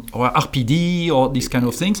diluting some or RPD or these kind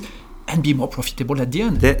of things, and be more profitable at the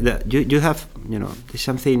end. You have, there's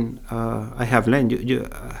something I have learned.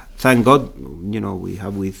 Thank God, we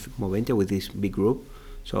have with Movente, with this big group.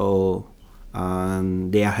 So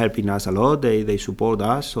they are helping us a lot. They support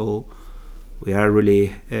us. So we are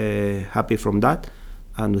really happy from that.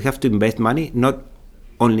 And we have to invest money, not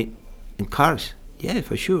only in cars. Yeah,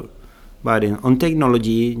 for sure. But on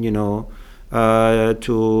technology, with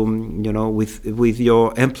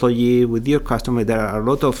your employee, with your customer, there are a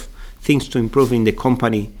lot of things to improve in the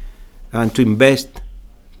company, and to invest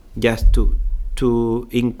just to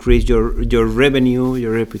increase your revenue,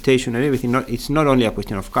 your reputation, and everything. It's not only a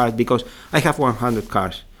question of cars, because I have 100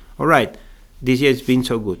 cars. All right, this year has been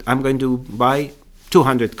so good. I'm going to buy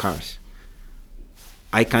 200 cars.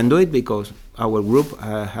 I can do it because our group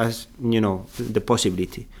has, the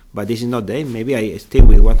possibility. But this is not the aim. Maybe I stay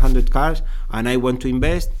with 100 cars, and I want to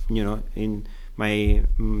invest, in my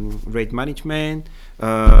rate management,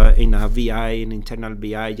 in a VI, an internal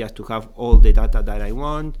VI, just to have all the data that I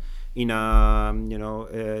want, in a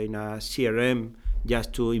CRM,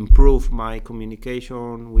 just to improve my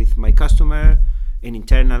communication with my customer, and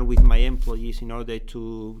internal with my employees, in order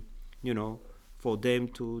to, for them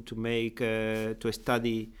to make, to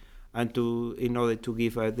study, and in order to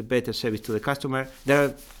give the better service to the customer. There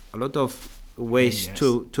are a lot of ways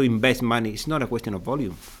to invest money. It's not a question of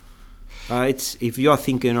volume. It's if you are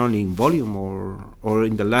thinking only in volume or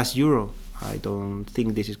in the last euro, I don't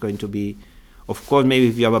think this is going to be. Of course, maybe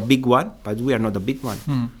if you have a big one, but we are not a big one.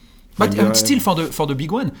 But still, for the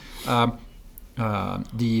big one, I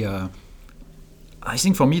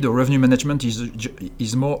think for me the revenue management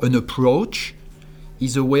is more an approach,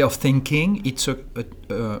 is a way of thinking. It's a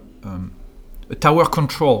tower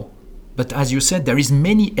control. But as you said, there is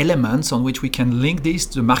many elements on which we can link this: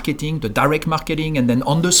 the marketing, the direct marketing, and then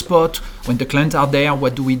on the spot, when the clients are there,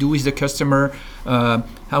 what do we do with the customer?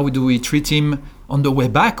 How do we treat him on the way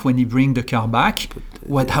back when he brings the car back?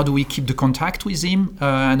 How do we keep the contact with him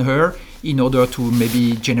and her in order to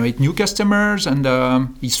maybe generate new customers and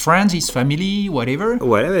his friends, his family, whatever?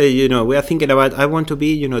 Whatever, we are thinking about, I want to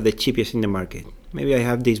be, the cheapest in the market. Maybe I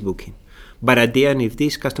have this booking. But at the end, if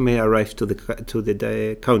this customer arrives to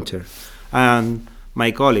the counter, and my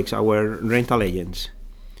colleagues, our rental agents,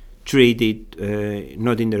 treat it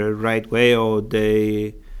not in the right way, or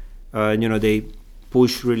they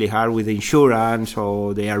push really hard with insurance,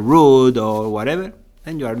 or they are rude, or whatever,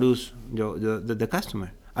 then you are lose the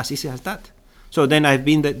customer. As easy as that. So then I've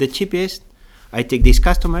been the cheapest. I take this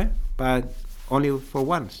customer, but only for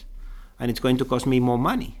once, and it's going to cost me more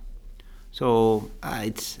money. So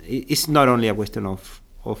it's not only a question of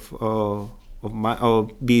or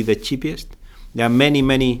be the cheapest. There are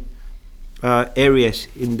many areas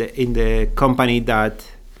in the company that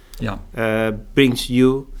brings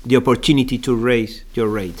you the opportunity to raise your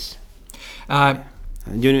rates.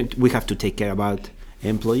 We have to take care about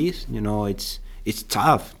employees. It's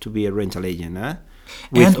tough to be a rental agent,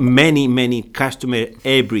 with many customers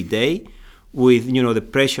every day, with the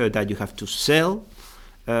pressure that you have to sell,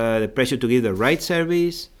 the pressure to give the right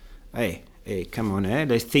service. Hey, come on,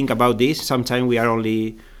 let's think about this. Sometimes we are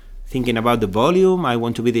only thinking about the volume. I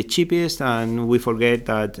want to be the cheapest, and we forget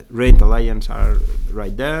that rental agents are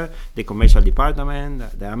right there, the commercial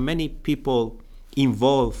department. There are many people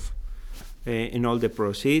involved in all the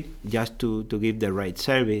proceed just to give the right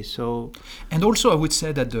service. So, and also I would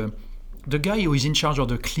say that the guy who is in charge of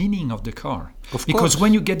the cleaning of the car, because course.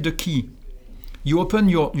 when you get the key, you open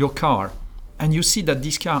your car and you see that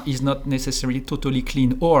this car is not necessarily totally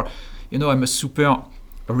clean, or I'm a super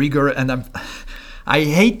rigger and I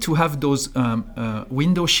hate to have those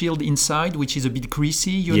window shield inside, which is a bit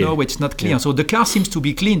greasy, it's not clean. So the car seems to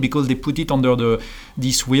be clean because they put it under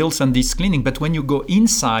these wheels and this cleaning. But when you go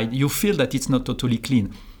inside, you feel that it's not totally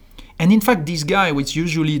clean. And in fact, this guy, which is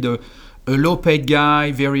usually a low-paid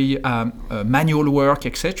guy, very manual work,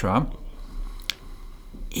 etc.,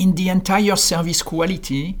 in the entire service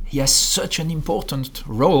quality, he has such an important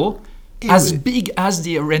role, as big as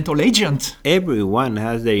the rental agent. Everyone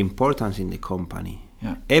has their importance in the company.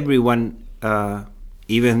 Yeah. Everyone,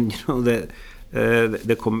 even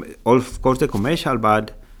of course the commercial,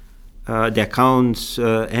 but the accounts,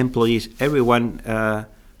 employees, everyone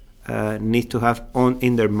needs to have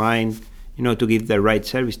in their mind, to give the right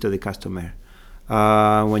service to the customer.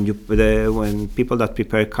 When people that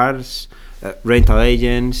prepare cars, rental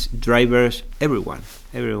agents, drivers, everyone,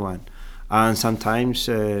 and sometimes.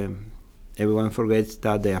 Everyone forgets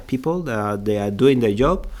that they are people, that they are doing their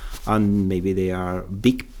job, and maybe they are a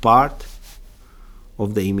big part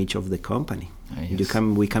of the image of the company. Yes.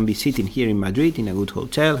 We can be sitting here in Madrid in a good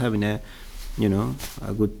hotel, having a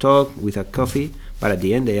good talk with a coffee, but at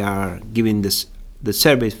the end they are giving the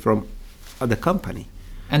service from the company.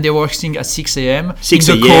 And they're working at 6 a.m. 6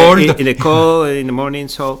 in the cold. In the cold in the morning.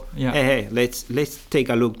 So yeah. Let's take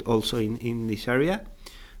a look also in this area,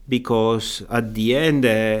 because at the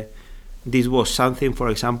end. This was something, for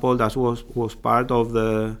example, that was part of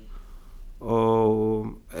the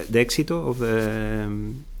exit of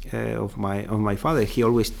my father. He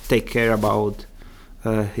always take care about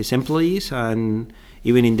his employees, and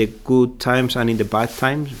even in the good times and in the bad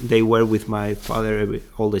times, they were with my father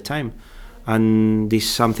all the time. And this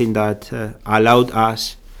is something that allowed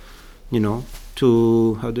us,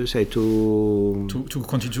 to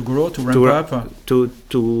continue to grow, to ramp up,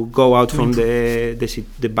 to go out from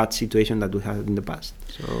the bad situation that we had in the past.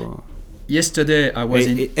 So yesterday I was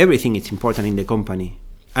everything is important in the company,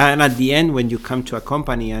 and at the end when you come to a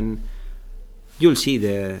company and you'll see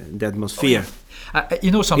the atmosphere.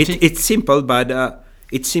 Something. It's simple, but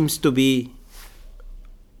it seems to be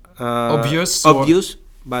obvious,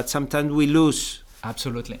 but sometimes we lose.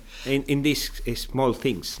 Absolutely. In these small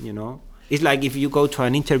things, It's like if you go to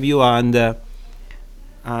an interview and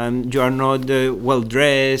you are not well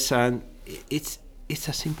dressed, and it's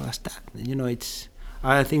as simple as that.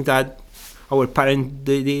 I think that our parents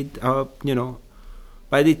did it.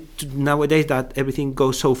 But nowadays that everything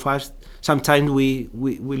goes so fast, sometimes we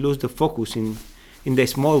lose the focus in the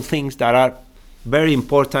small things that are very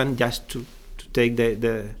important just to take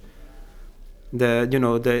the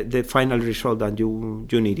final result that you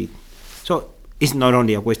needed. So it's not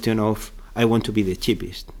only a question of I want to be the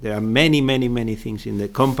cheapest. There are many things in the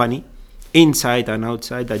company, inside and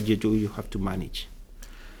outside, that you have to manage.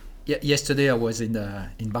 Yesterday I was in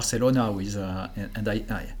Barcelona with and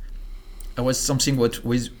I was something what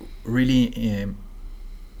was really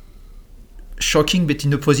shocking, but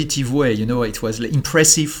in a positive way. It was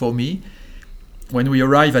impressive for me when we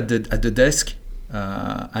arrived at the desk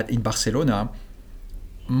in Barcelona.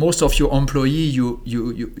 Most of your employees,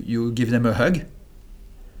 you give them a hug.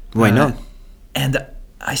 Why not? And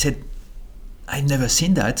I said, I've never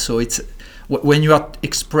seen that. So it's when you are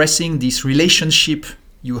expressing this relationship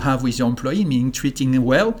you have with your employee, meaning treating them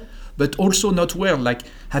well, but also not well, like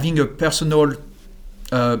having a personal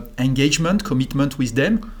engagement, commitment with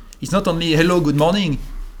them. It's not only hello, good morning,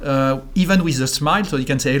 even with a smile. So you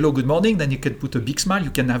can say hello, good morning, then you can put a big smile,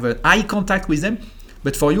 you can have an eye contact with them.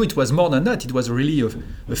 But for you, it was more than that. It was really a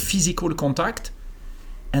physical contact.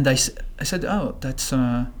 And I said, oh,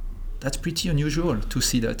 that's pretty unusual to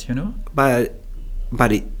see that,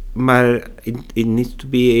 But it needs to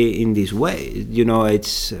be in this way.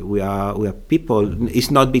 We are people. It's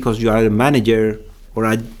not because you are a manager or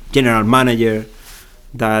a general manager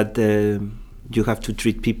that you have to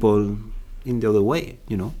treat people in the other way.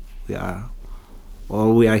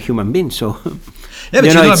 We are human beings. So yeah,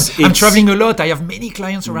 but I'm traveling a lot. I have many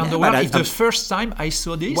clients around the world. It's the first time I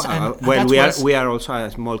saw this. We are also a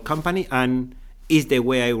small company, and it's the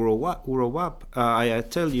way I grew up. I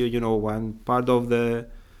tell you, one part of the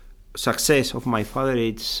success of my father,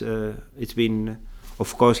 it's been,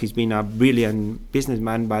 of course, he's been a brilliant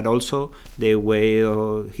businessman, but also the way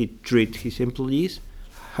he treats his employees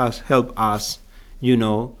has helped us,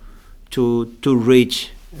 to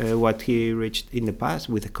reach what he reached in the past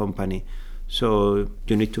with the company. So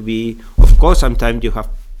you need to be, of course, sometimes you have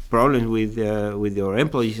problems with your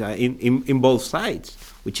employees in both sides,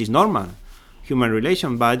 which is normal, human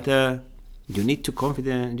relation. But you need to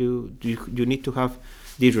confident. You need to have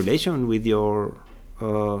this relation with your.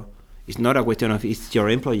 It's not a question of it's your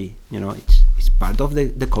employee. It's part of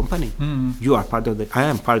the company. Mm-hmm. You are part of the. I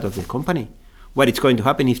am part of the company. What is going to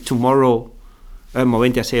happen if tomorrow,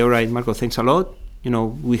 Moventia say, all right, Marco, thanks a lot.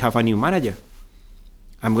 We have a new manager.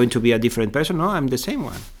 I'm going to be a different person. No, I'm the same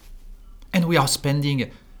one. And we are spending,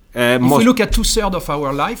 if we look at 2/3 of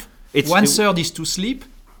our life, 1/3 is to sleep,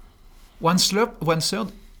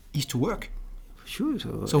 1/3 is to work. Sure.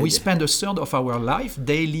 So we spend 1/3 of our life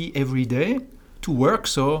daily, every day, to work.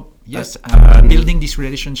 So yes, building this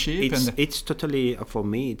relationship. It's totally, for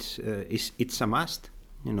me, it's a must,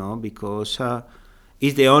 because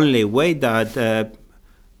it's the only way that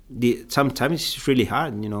sometimes it's really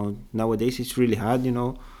hard, nowadays it's really hard,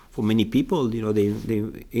 for many people, the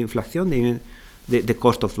inflation, the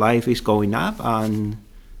cost of life is going up, and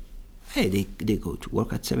hey, they go to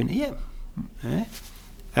work at 7 a.m.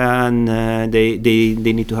 And they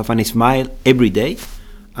need to have a smile every day.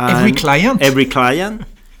 Every client,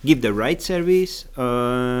 give the right service,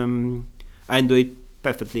 and do it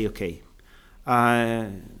perfectly okay.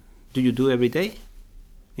 Do you do every day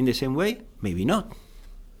in the same way? Maybe not.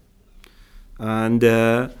 And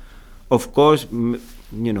of course,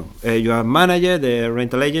 you are manager, the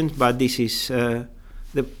rental agent, but this is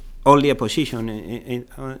only a position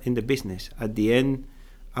in the business. At the end,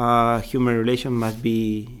 human relation must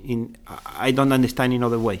be in. I don't understand in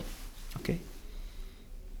other way. Okay,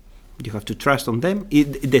 you have to trust on them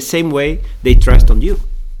the same way they trust on you.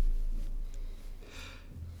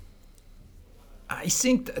 I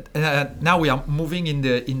think that, now we are moving in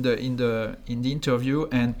the interview,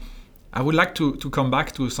 and I would like to come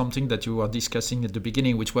back to something that you were discussing at the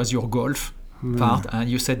beginning, which was your golf part. And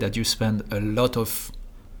you said that you spend a lot of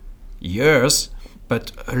years,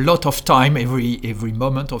 but a lot of time every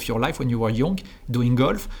moment of your life when you were young doing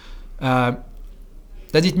golf.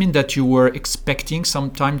 Does it mean that you were expecting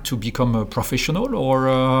sometime to become a professional, or?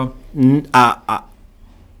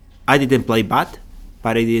 I didn't play bad,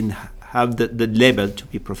 but I didn't have the level to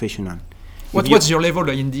be professional. What's your level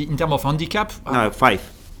in terms of handicap? No,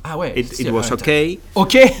 5. It was okay.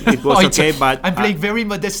 Okay. It was okay, but I'm playing very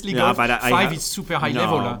modestly golf. But 5 is super high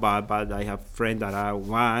level. But I have friends that are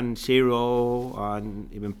 1, 0, and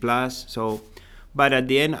even plus. So, but at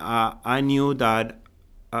the end, I knew that,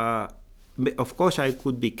 of course, I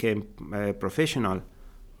could become professional.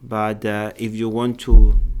 But if you want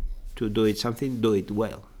to do it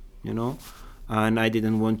well, And I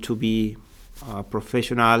didn't want to be a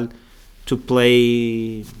professional. To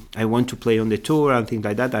play, I want to play on the tour and things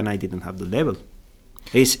like that, and I didn't have the level.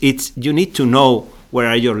 It's you need to know where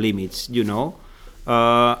are your limits,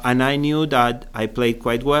 and I knew that I played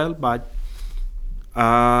quite well, but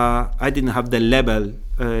I didn't have the level,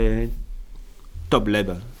 top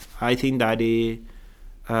level. I think that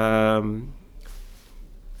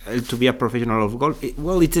to be a professional of golf,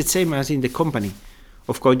 it's the same as in the company.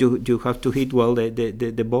 Of course, you have to hit well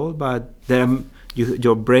the ball, but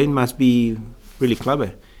your brain must be really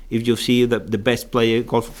clever. If you see the best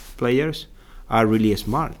golf players are really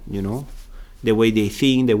smart, the way they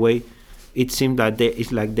think, the way it seems that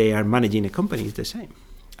it's like they are managing a company. It's the same,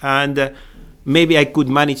 and maybe I could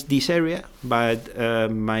manage this area, but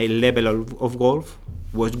my level of golf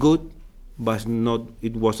was good, but not.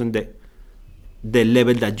 It wasn't the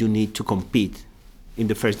level that you need to compete in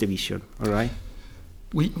the first division. All right.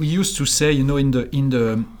 We used to say, in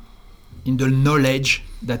the knowledge,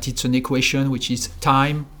 that it's an equation which is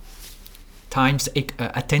time times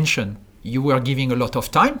attention. You were giving a lot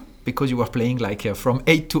of time because you were playing from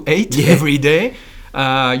 8 to 8 every day.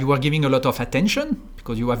 You were giving a lot of attention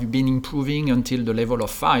because you have been improving until the level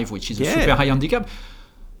of 5, which is a super high handicap.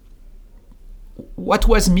 What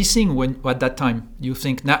was missing at that time, you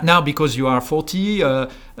think? Now because you are 40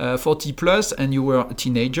 plus and you were a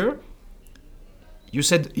teenager, you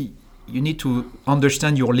said you need to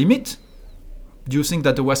understand your limit, Do you think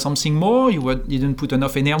that there was something more? You didn't put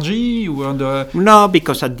enough energy? You were No,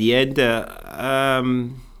 because at the end,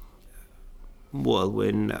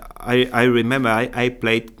 when I remember I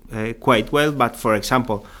played quite well, but for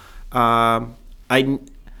example, I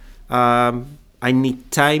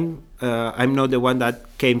need time. I'm not the one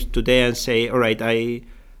that came today and say, all right, I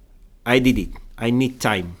did it. I need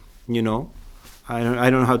time, I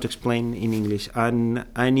don't know how to explain in English. And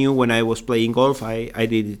I knew when I was playing golf, I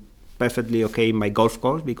did it perfectly okay in my golf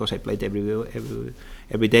course because I played every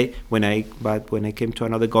day. But when I came to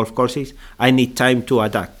another golf courses, I need time to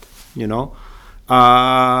adapt,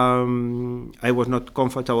 I was not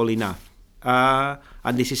comfortable enough.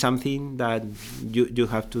 And this is something that you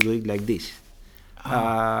have to do it like this,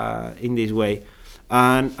 in this way.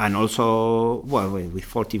 And also, with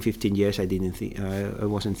 14, 15 years, I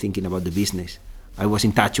wasn't thinking about the business. I was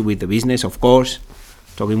in touch with the business, of course,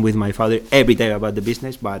 talking with my father every day about the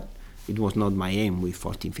business, but it was not my aim with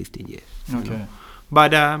 14, 15 years. Okay.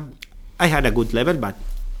 But I had a good level, but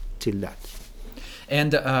till that.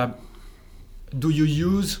 And do you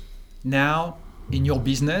use now in your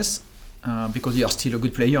business, because you are still a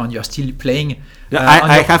good player and you are still playing?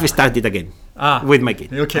 I have started again with my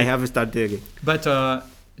kid. Okay. I have started again. But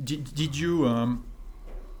did you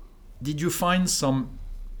find some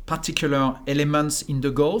particular elements in the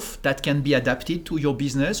golf that can be adapted to your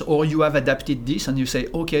business, or you have adapted this and you say,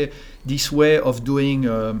 okay, this way of doing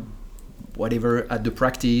whatever at the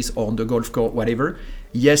practice or on the golf course, whatever,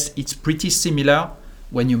 yes, it's pretty similar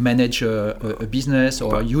when you manage a business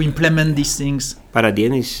or you implement these things? But at the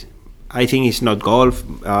end, I think it's not golf.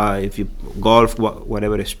 If you golf,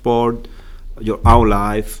 whatever sport, your own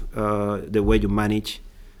life, the way you manage,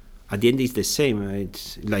 at the end it's the same.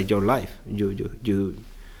 It's like your life. You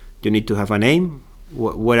need to have an aim,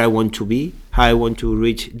 where I want to be, how I want to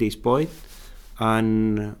reach this point,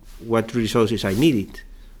 and what resources I needed.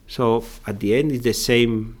 So at the end, it's the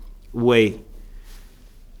same way.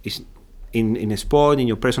 It's in a sport, in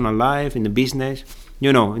your personal life, in the business,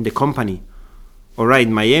 in the company. All right,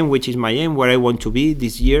 my aim, which is my aim, where I want to be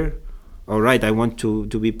this year. All right, I want to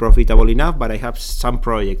be profitable enough, but I have some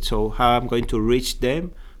projects. So how I'm going to reach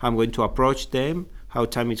them, how I'm going to approach them, how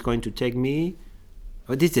time it's going to take me.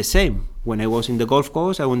 But it's the same. When I was in the golf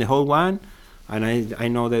course, I won the whole one, and I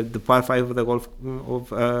know the par 5 of the golf of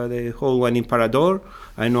the whole one in Parador.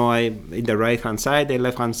 I know I in the right hand side, the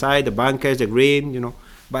left hand side, the bunkers, the green,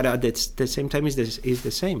 But at the same time, is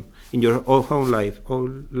the same in your whole life,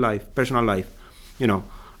 personal life.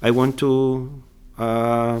 I want to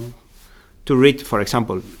reach, for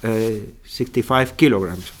example, 65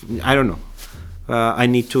 kilograms. I don't know. I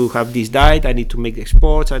need to have this diet. I need to make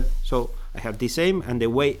sports, and so I have the same, and the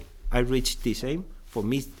way I reach the same for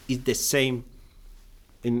me is the same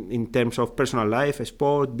in terms of personal life,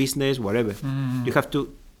 sport, business, whatever. You have to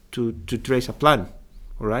trace a plan.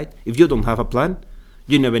 All right. If you don't have a plan,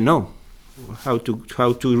 you never know how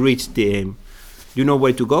to reach the aim. You know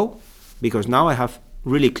where to go, because now I have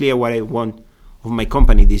really clear what I want of my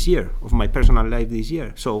company this year, of my personal life this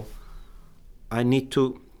year. So I need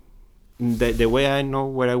to the way I know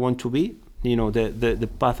where I want to be. The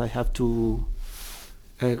path I have to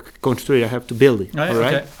construct, I have to build it, all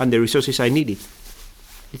right? Okay. And the resources I need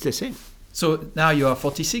it's the same. So now you are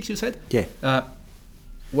 46, you said? Yeah.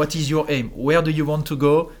 What is your aim? Where do you want to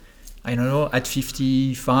go? I don't know, at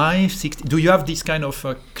 55, 60? Do you have this kind of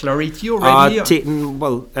clarity already?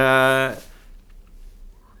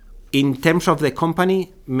 In terms of the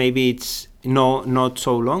company, maybe it's not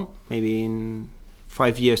so long. Maybe in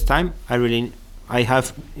 5 years' time, I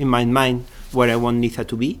have in my mind where I want Niza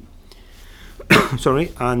to be.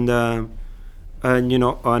 Sorry, and on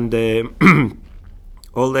the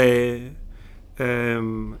all the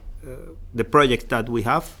projects that we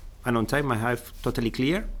have, and on time I have totally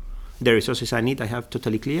clear. The resources I need, I have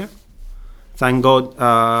totally clear. Thank God,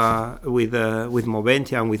 with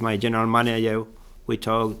Moventi and with my general manager, we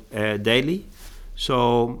talk daily.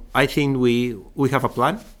 So I think we have a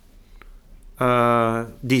plan.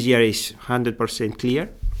 This year is 100% clear.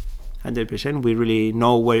 100%. We really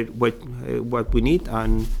know what we need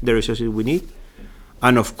and the resources we need.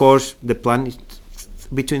 And of course, the plan is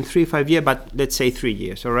between 3-5 years, but let's say 3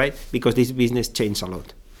 years, all right? Because this business changed a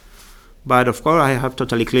lot. But of course, I have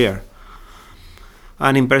totally clear.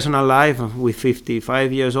 And in personal life, with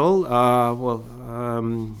 55 years old,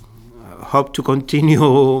 hope to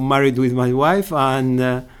continue married with my wife, and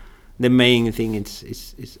the main thing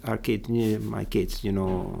is our kids, my kids.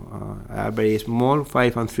 Are very small,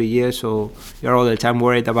 5 and 3 years, so you're all the time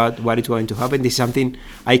worried about what is going to happen. This is something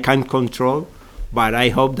I can't control, but I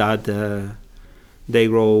hope that they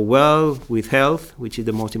grow well with health, which is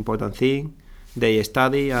the most important thing. they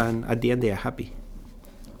study, and at the end they are happy.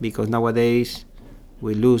 Because nowadays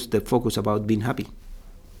we lose the focus about being happy.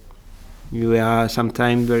 You are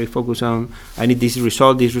sometimes very focused on, I need this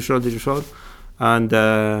result, and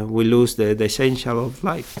we lose the essential of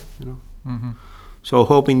life. So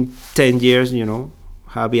hope in 10 years,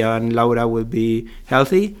 Javier and Laura will be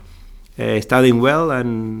healthy, studying well,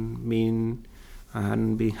 and being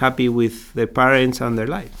happy with their parents and their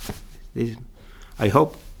life. This, I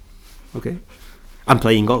hope. Okay, I'm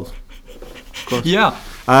playing golf. Of course. Yeah.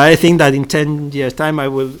 I think that in 10 years' time, I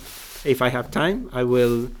will, if I have time, I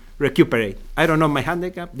will recuperate. I don't know my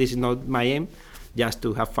handicap. This is not my aim. Just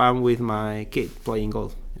to have fun with my kid playing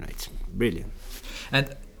golf. It's brilliant.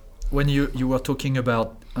 And when you were talking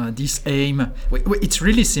about this aim, it's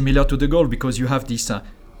really similar to the goal, because you have this.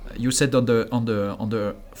 You said on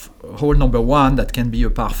the hole number 1 that can be a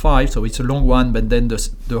par 5, so it's a long one, but then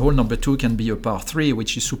the hole number 2 can be a par 3,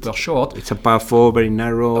 which is super short. It's a par 4, very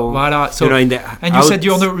narrow. Voilà. So, and you said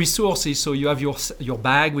you're the resources, so you have your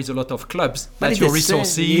bag with a lot of clubs. That's your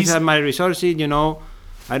resources. These are my resources.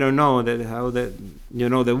 I don't know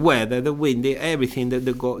the weather, the wind, everything,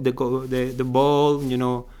 the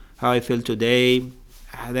ball. How I feel today.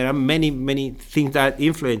 There are many things that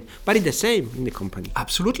influence, but it's the same in the company.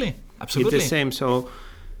 Absolutely. It's the same. So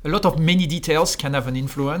a lot of many details can have an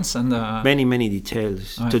influence, and many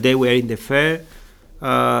details. Right. Today we are in the fair.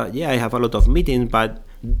 I have a lot of meetings, but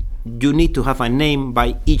you need to have a name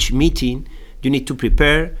by each meeting. You need to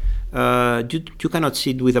prepare. You cannot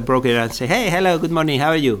sit with a broker and say, "Hey, hello, good morning, how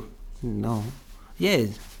are you?" No.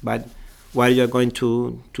 Yes, but what you are going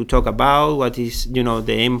to talk about, what is the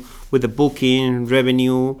aim with the booking,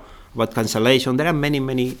 revenue, what cancellation. There are many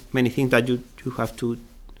things that you have to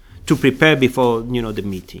prepare before the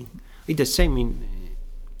meeting. It's the same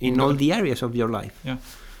in all the areas of your life. Yeah.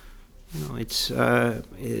 It's of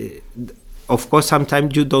course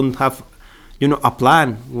sometimes you don't have a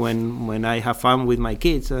plan when I have fun with my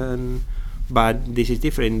kids, but this is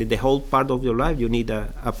different. The whole part of your life you need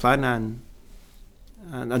a plan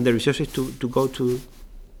and the resources to go to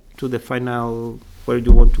the final where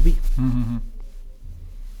you want to be. Mm-hmm.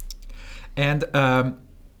 And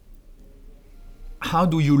how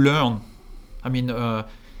do you learn? I mean,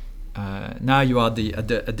 now you are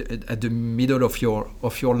at the middle of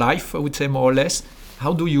your life, I would say, more or less.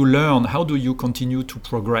 How do you learn? How do you continue to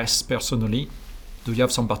progress personally? Do you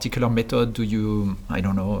have some particular method? Do you, I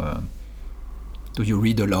don't know, do you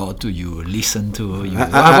read a lot? Do you listen to?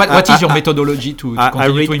 What is your methodology to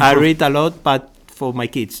continue to improve? I read a lot, but for my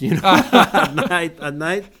kids, at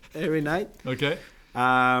night, every night. Okay.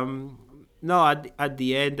 No, at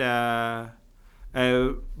the end,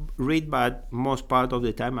 read, but most part of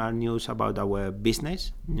the time are news about our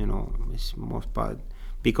business. It's most part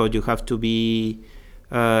because you have to be,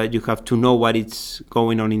 you have to know what is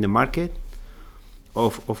going on in the market.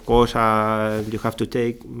 Of course, you have to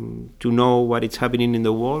know what is happening in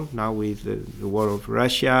the world now with the war of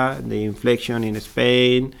Russia, the inflation in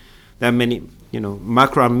Spain. There are many,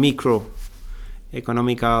 macro and micro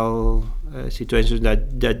economical situations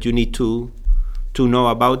that you need to know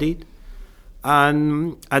about it.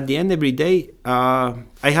 And at the end, every day, I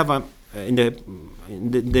have in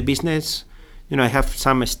the business, I have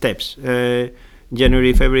some steps.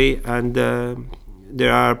 January, February, and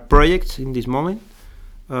there are projects in this moment.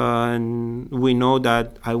 And we know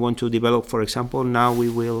that I want to develop, for example, now we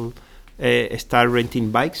will start renting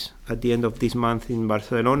bikes at the end of this month in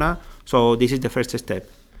Barcelona. So this is the first step.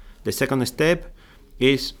 The second step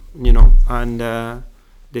is, and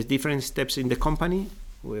there's different steps in the company.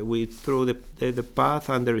 We through the path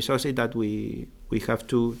and the resources that we have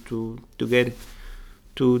to get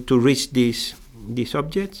to reach these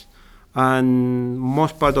objects. And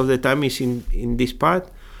most part of the time is in this part.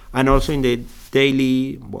 And also in the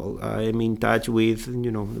daily, I'm in touch with,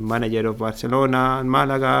 the manager of Barcelona and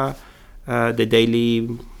Malaga, the daily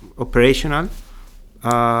operational,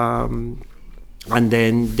 and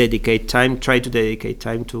then try to dedicate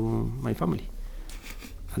time to my family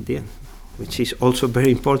at the end, which is also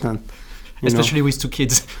very important. Especially with 2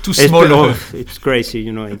 kids, too small. It's crazy,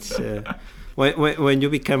 it's... when you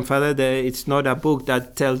become father, it's not a book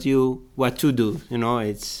that tells you what to do,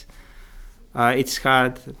 it's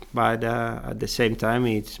hard, but at the same time,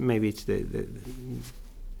 it's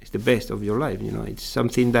the best of your life. It's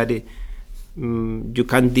something that you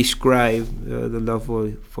can't describe the love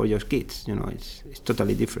for your kids. It's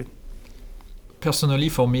totally different. Personally,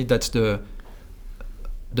 for me, that's the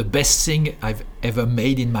best thing I've ever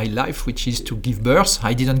made in my life, which is to give birth.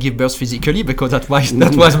 I didn't give birth physically because that was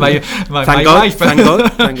my wife. Thank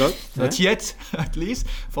God. Not yet, at least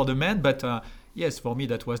for the man, but yes, for me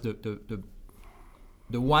that was the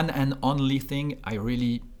the one and only thing I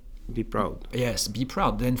really Be proud. Yes, be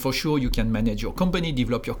proud. Then for sure you can manage your company,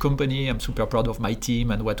 develop your company. I'm super proud of my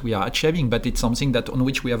team and what we are achieving, but it's something that on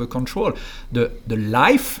which we have a control. The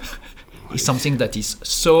life is something that is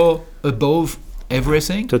so above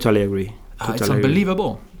everything. Totally agree. It's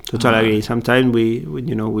unbelievable. Totally agree. Sometimes we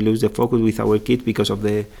lose the focus with our kids because of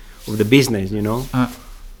the business,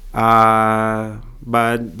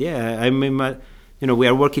 But yeah, I mean, we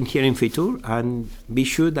are working here in Fitur, and be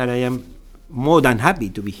sure that I am more than happy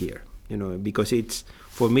to be here, because it's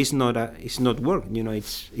for me it's not work,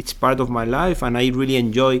 it's part of my life, and I really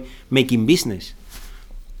enjoy making business.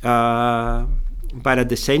 But at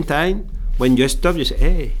the same time, when you stop, you say,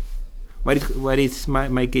 hey, what is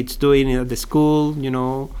my kids doing at the school?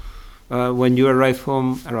 When you arrive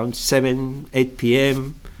home around 7-8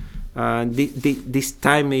 p.m. This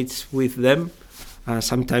time it's with them.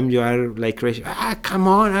 Sometimes you are like crazy, come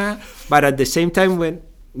on, but at the same time when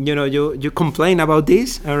you complain about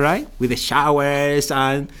this, all right, with the showers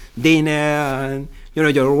and dinner and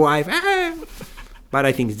your wife, but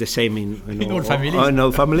I think it's the same in all families. In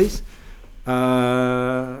all families.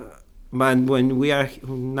 But when we are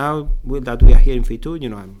now that we are here in Fitur,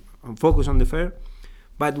 I'm focused on the fair.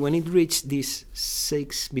 But when it reaches this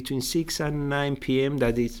between 6 and 9 p.m.,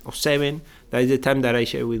 or 7, that is the time that I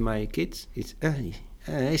share with my kids. It's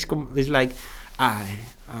like,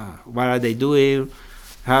 what are they doing?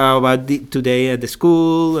 How about today at the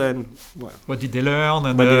school? And what did they learn?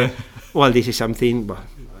 And well, this is something.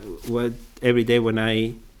 What every day when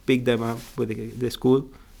I pick them up with the school,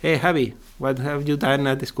 hey, Javi, what have you done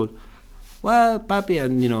at the school? Well, Papi,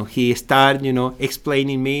 and he start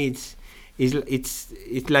explaining me.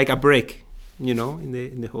 It's like a break, in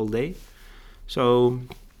the whole day. So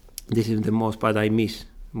this is the most part I miss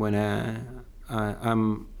when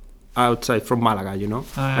I'm outside from Malaga, when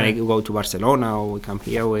I go to Barcelona or we come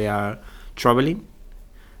here, we are traveling.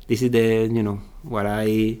 This is what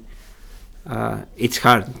it's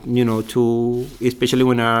hard, to, especially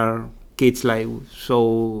when our kids like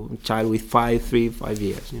child with 5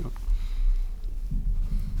 years,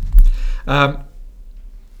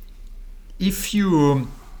 If you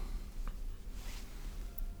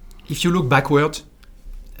look backward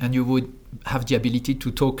and you would have the ability to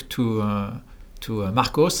talk to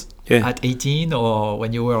Marcos at 18, or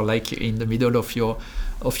when you were like in the middle of your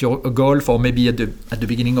golf, or maybe at the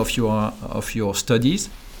beginning of your studies,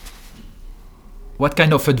 what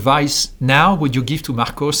kind of advice now would you give to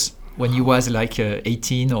Marcos when he was like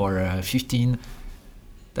 18 or 15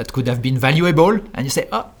 that could have been valuable? And you say,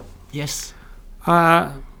 oh, yes.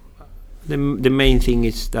 The main thing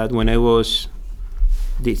is that when I was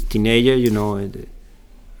this teenager,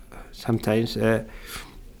 sometimes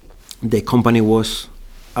the company was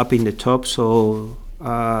up in the top, so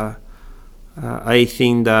I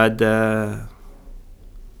think that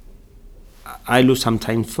I lose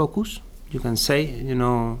sometimes focus, you can say.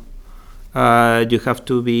 You have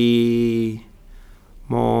to be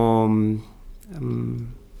more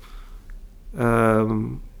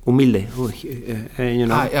humilde,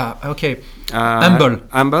 okay.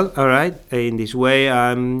 Humble, all right. In this way,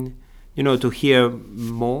 to hear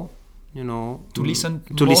more, to listen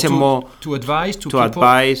more, to advise, to people.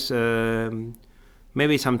 Advise.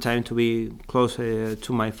 Maybe sometimes to be closer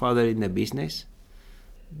to my father in the business.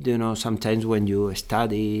 Sometimes when you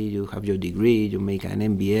study, you have your degree, you make an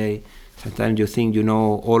MBA. Sometimes you think you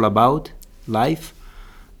know all about life,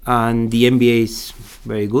 and the MBA is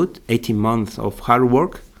very good, 18 months of hard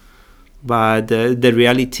work. But the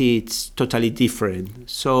reality, it's totally different.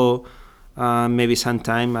 So maybe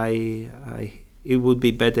sometime it would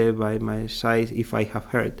be better by my side if I have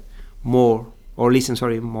heard more, or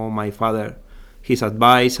more my father, his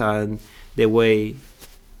advice and the way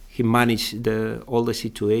he managed all the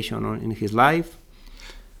situation in his life,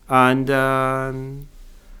 and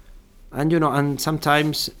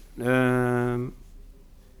sometimes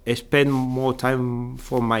spend more time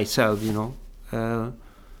for myself.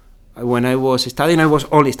 When I was studying, I was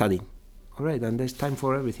only studying. All right, and there's time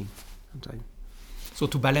for everything sometimes. So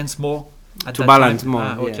to balance more at to that balance time.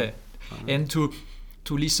 more, okay. Yeah. And to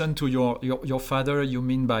listen to your father, you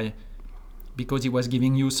mean because he was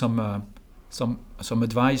giving you some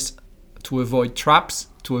advice to avoid traps,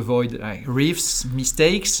 to avoid reefs,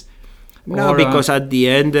 mistakes? No, because at the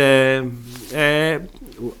end,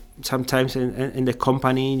 sometimes in the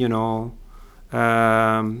company,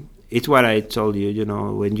 it's what I told you,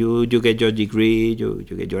 when you get your degree, you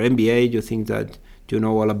get your MBA, you think that you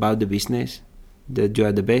know all about the business, that you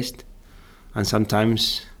are the best. And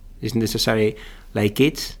sometimes it's necessary, like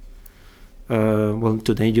kids. Well,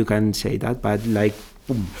 today you can say that, but like,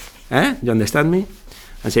 boom. You understand me?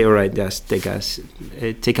 and say, all right, just take a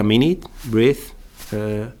minute, breathe,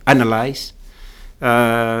 analyze.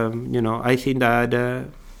 I think that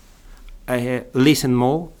I listen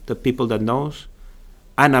more to people that knows,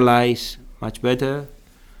 analyze much better.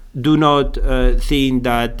 Do not think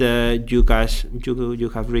that you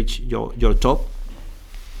have reached your top.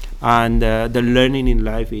 And the learning in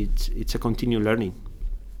life, it's a continual learning.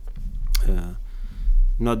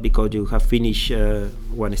 Not because you have finished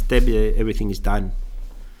one step, everything is done.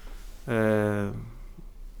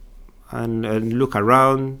 And look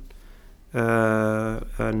around,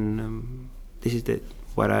 and this is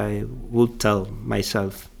what I would tell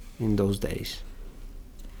myself in those days.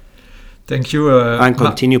 Thank you. And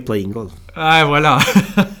continue playing golf. Ah, voilà.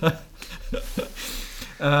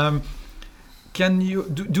 Can you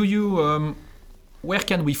do you? Where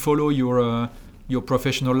can we follow your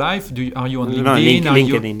professional life? Are you on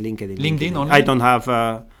LinkedIn? LinkedIn only? I don't have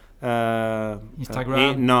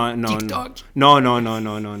Instagram. No. TikTok. No.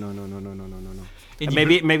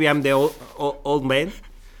 Maybe I'm the old man,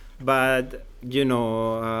 but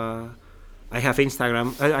I have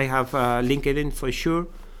Instagram. I have LinkedIn for sure,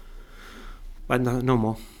 but no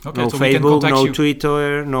more. Okay, no so Facebook, no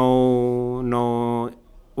Twitter, no.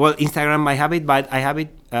 Well, Instagram I have it, but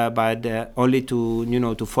only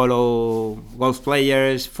to follow golf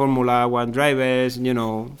players, Formula One drivers,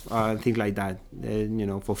 things like that,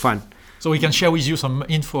 for fun. So we can share with you some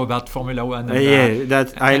info about Formula One.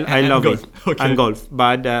 I love golf. it. Okay. And golf,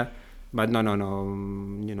 but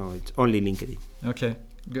no. It's only LinkedIn. Okay,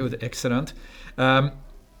 good, excellent. Thank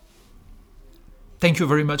you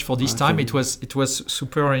very much for this time. It was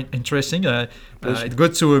super interesting. It's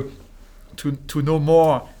good to know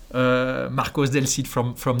more Marcos Del Cid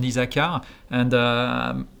from Niza Car, and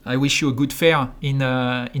I wish you a good fair in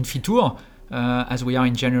Fitur, as we are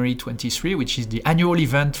in January 23, which is the annual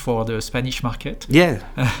event for the Spanish market. Yeah.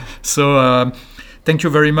 So thank you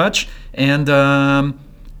very much, and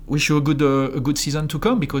wish you a good season to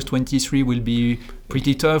come, because 23 will be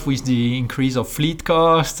pretty tough with the increase of fleet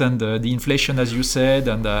costs and the inflation, as you said.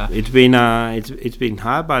 And it's been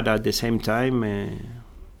hard, but at the same time,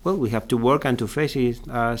 we have to work and to face it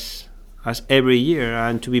as every year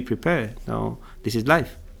and to be prepared. So this is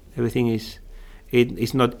life. Everything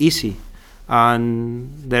it's not easy,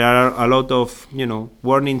 and there are a lot of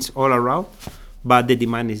warnings all around, but the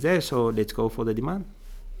demand is there. So let's go for the demand.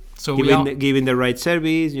 So giving the right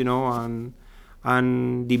service,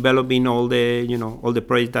 and developing all the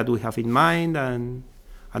projects that we have in mind, and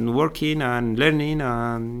working and learning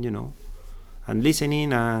and and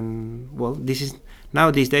listening, and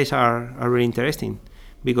these days are really interesting,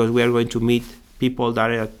 because we are going to meet people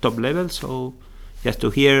that are at top level. So just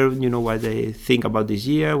to hear what they think about this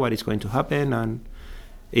year, what is going to happen, and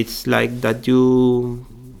it's like that you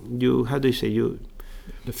how do you say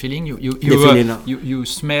the feeling you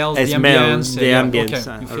smell the ambience. Okay,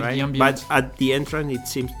 right? the ambience. But at the entrance, it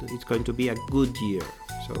seems it's going to be a good year.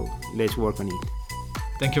 So let's work on it.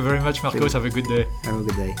 Thank you very much, Marcos. Have a good day. Have a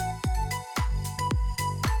good day.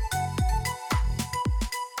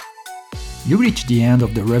 You reached the end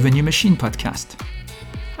of the Revenue Machine podcast.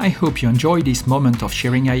 I hope you enjoyed this moment of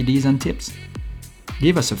sharing ideas and tips.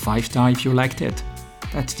 Give us a 5-star if you liked it.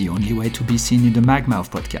 That's the only way to be seen in the Magmouth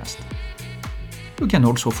podcast. You can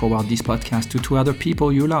also forward this podcast to 2 other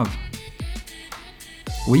people you love.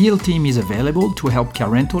 Wheel Team is available to help car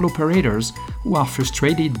rental operators who are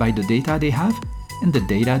frustrated by the data they have and the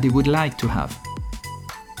data they would like to have,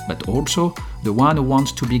 but also the one who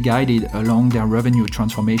wants to be guided along their revenue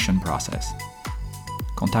transformation process.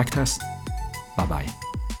 Contact us. Bye-bye.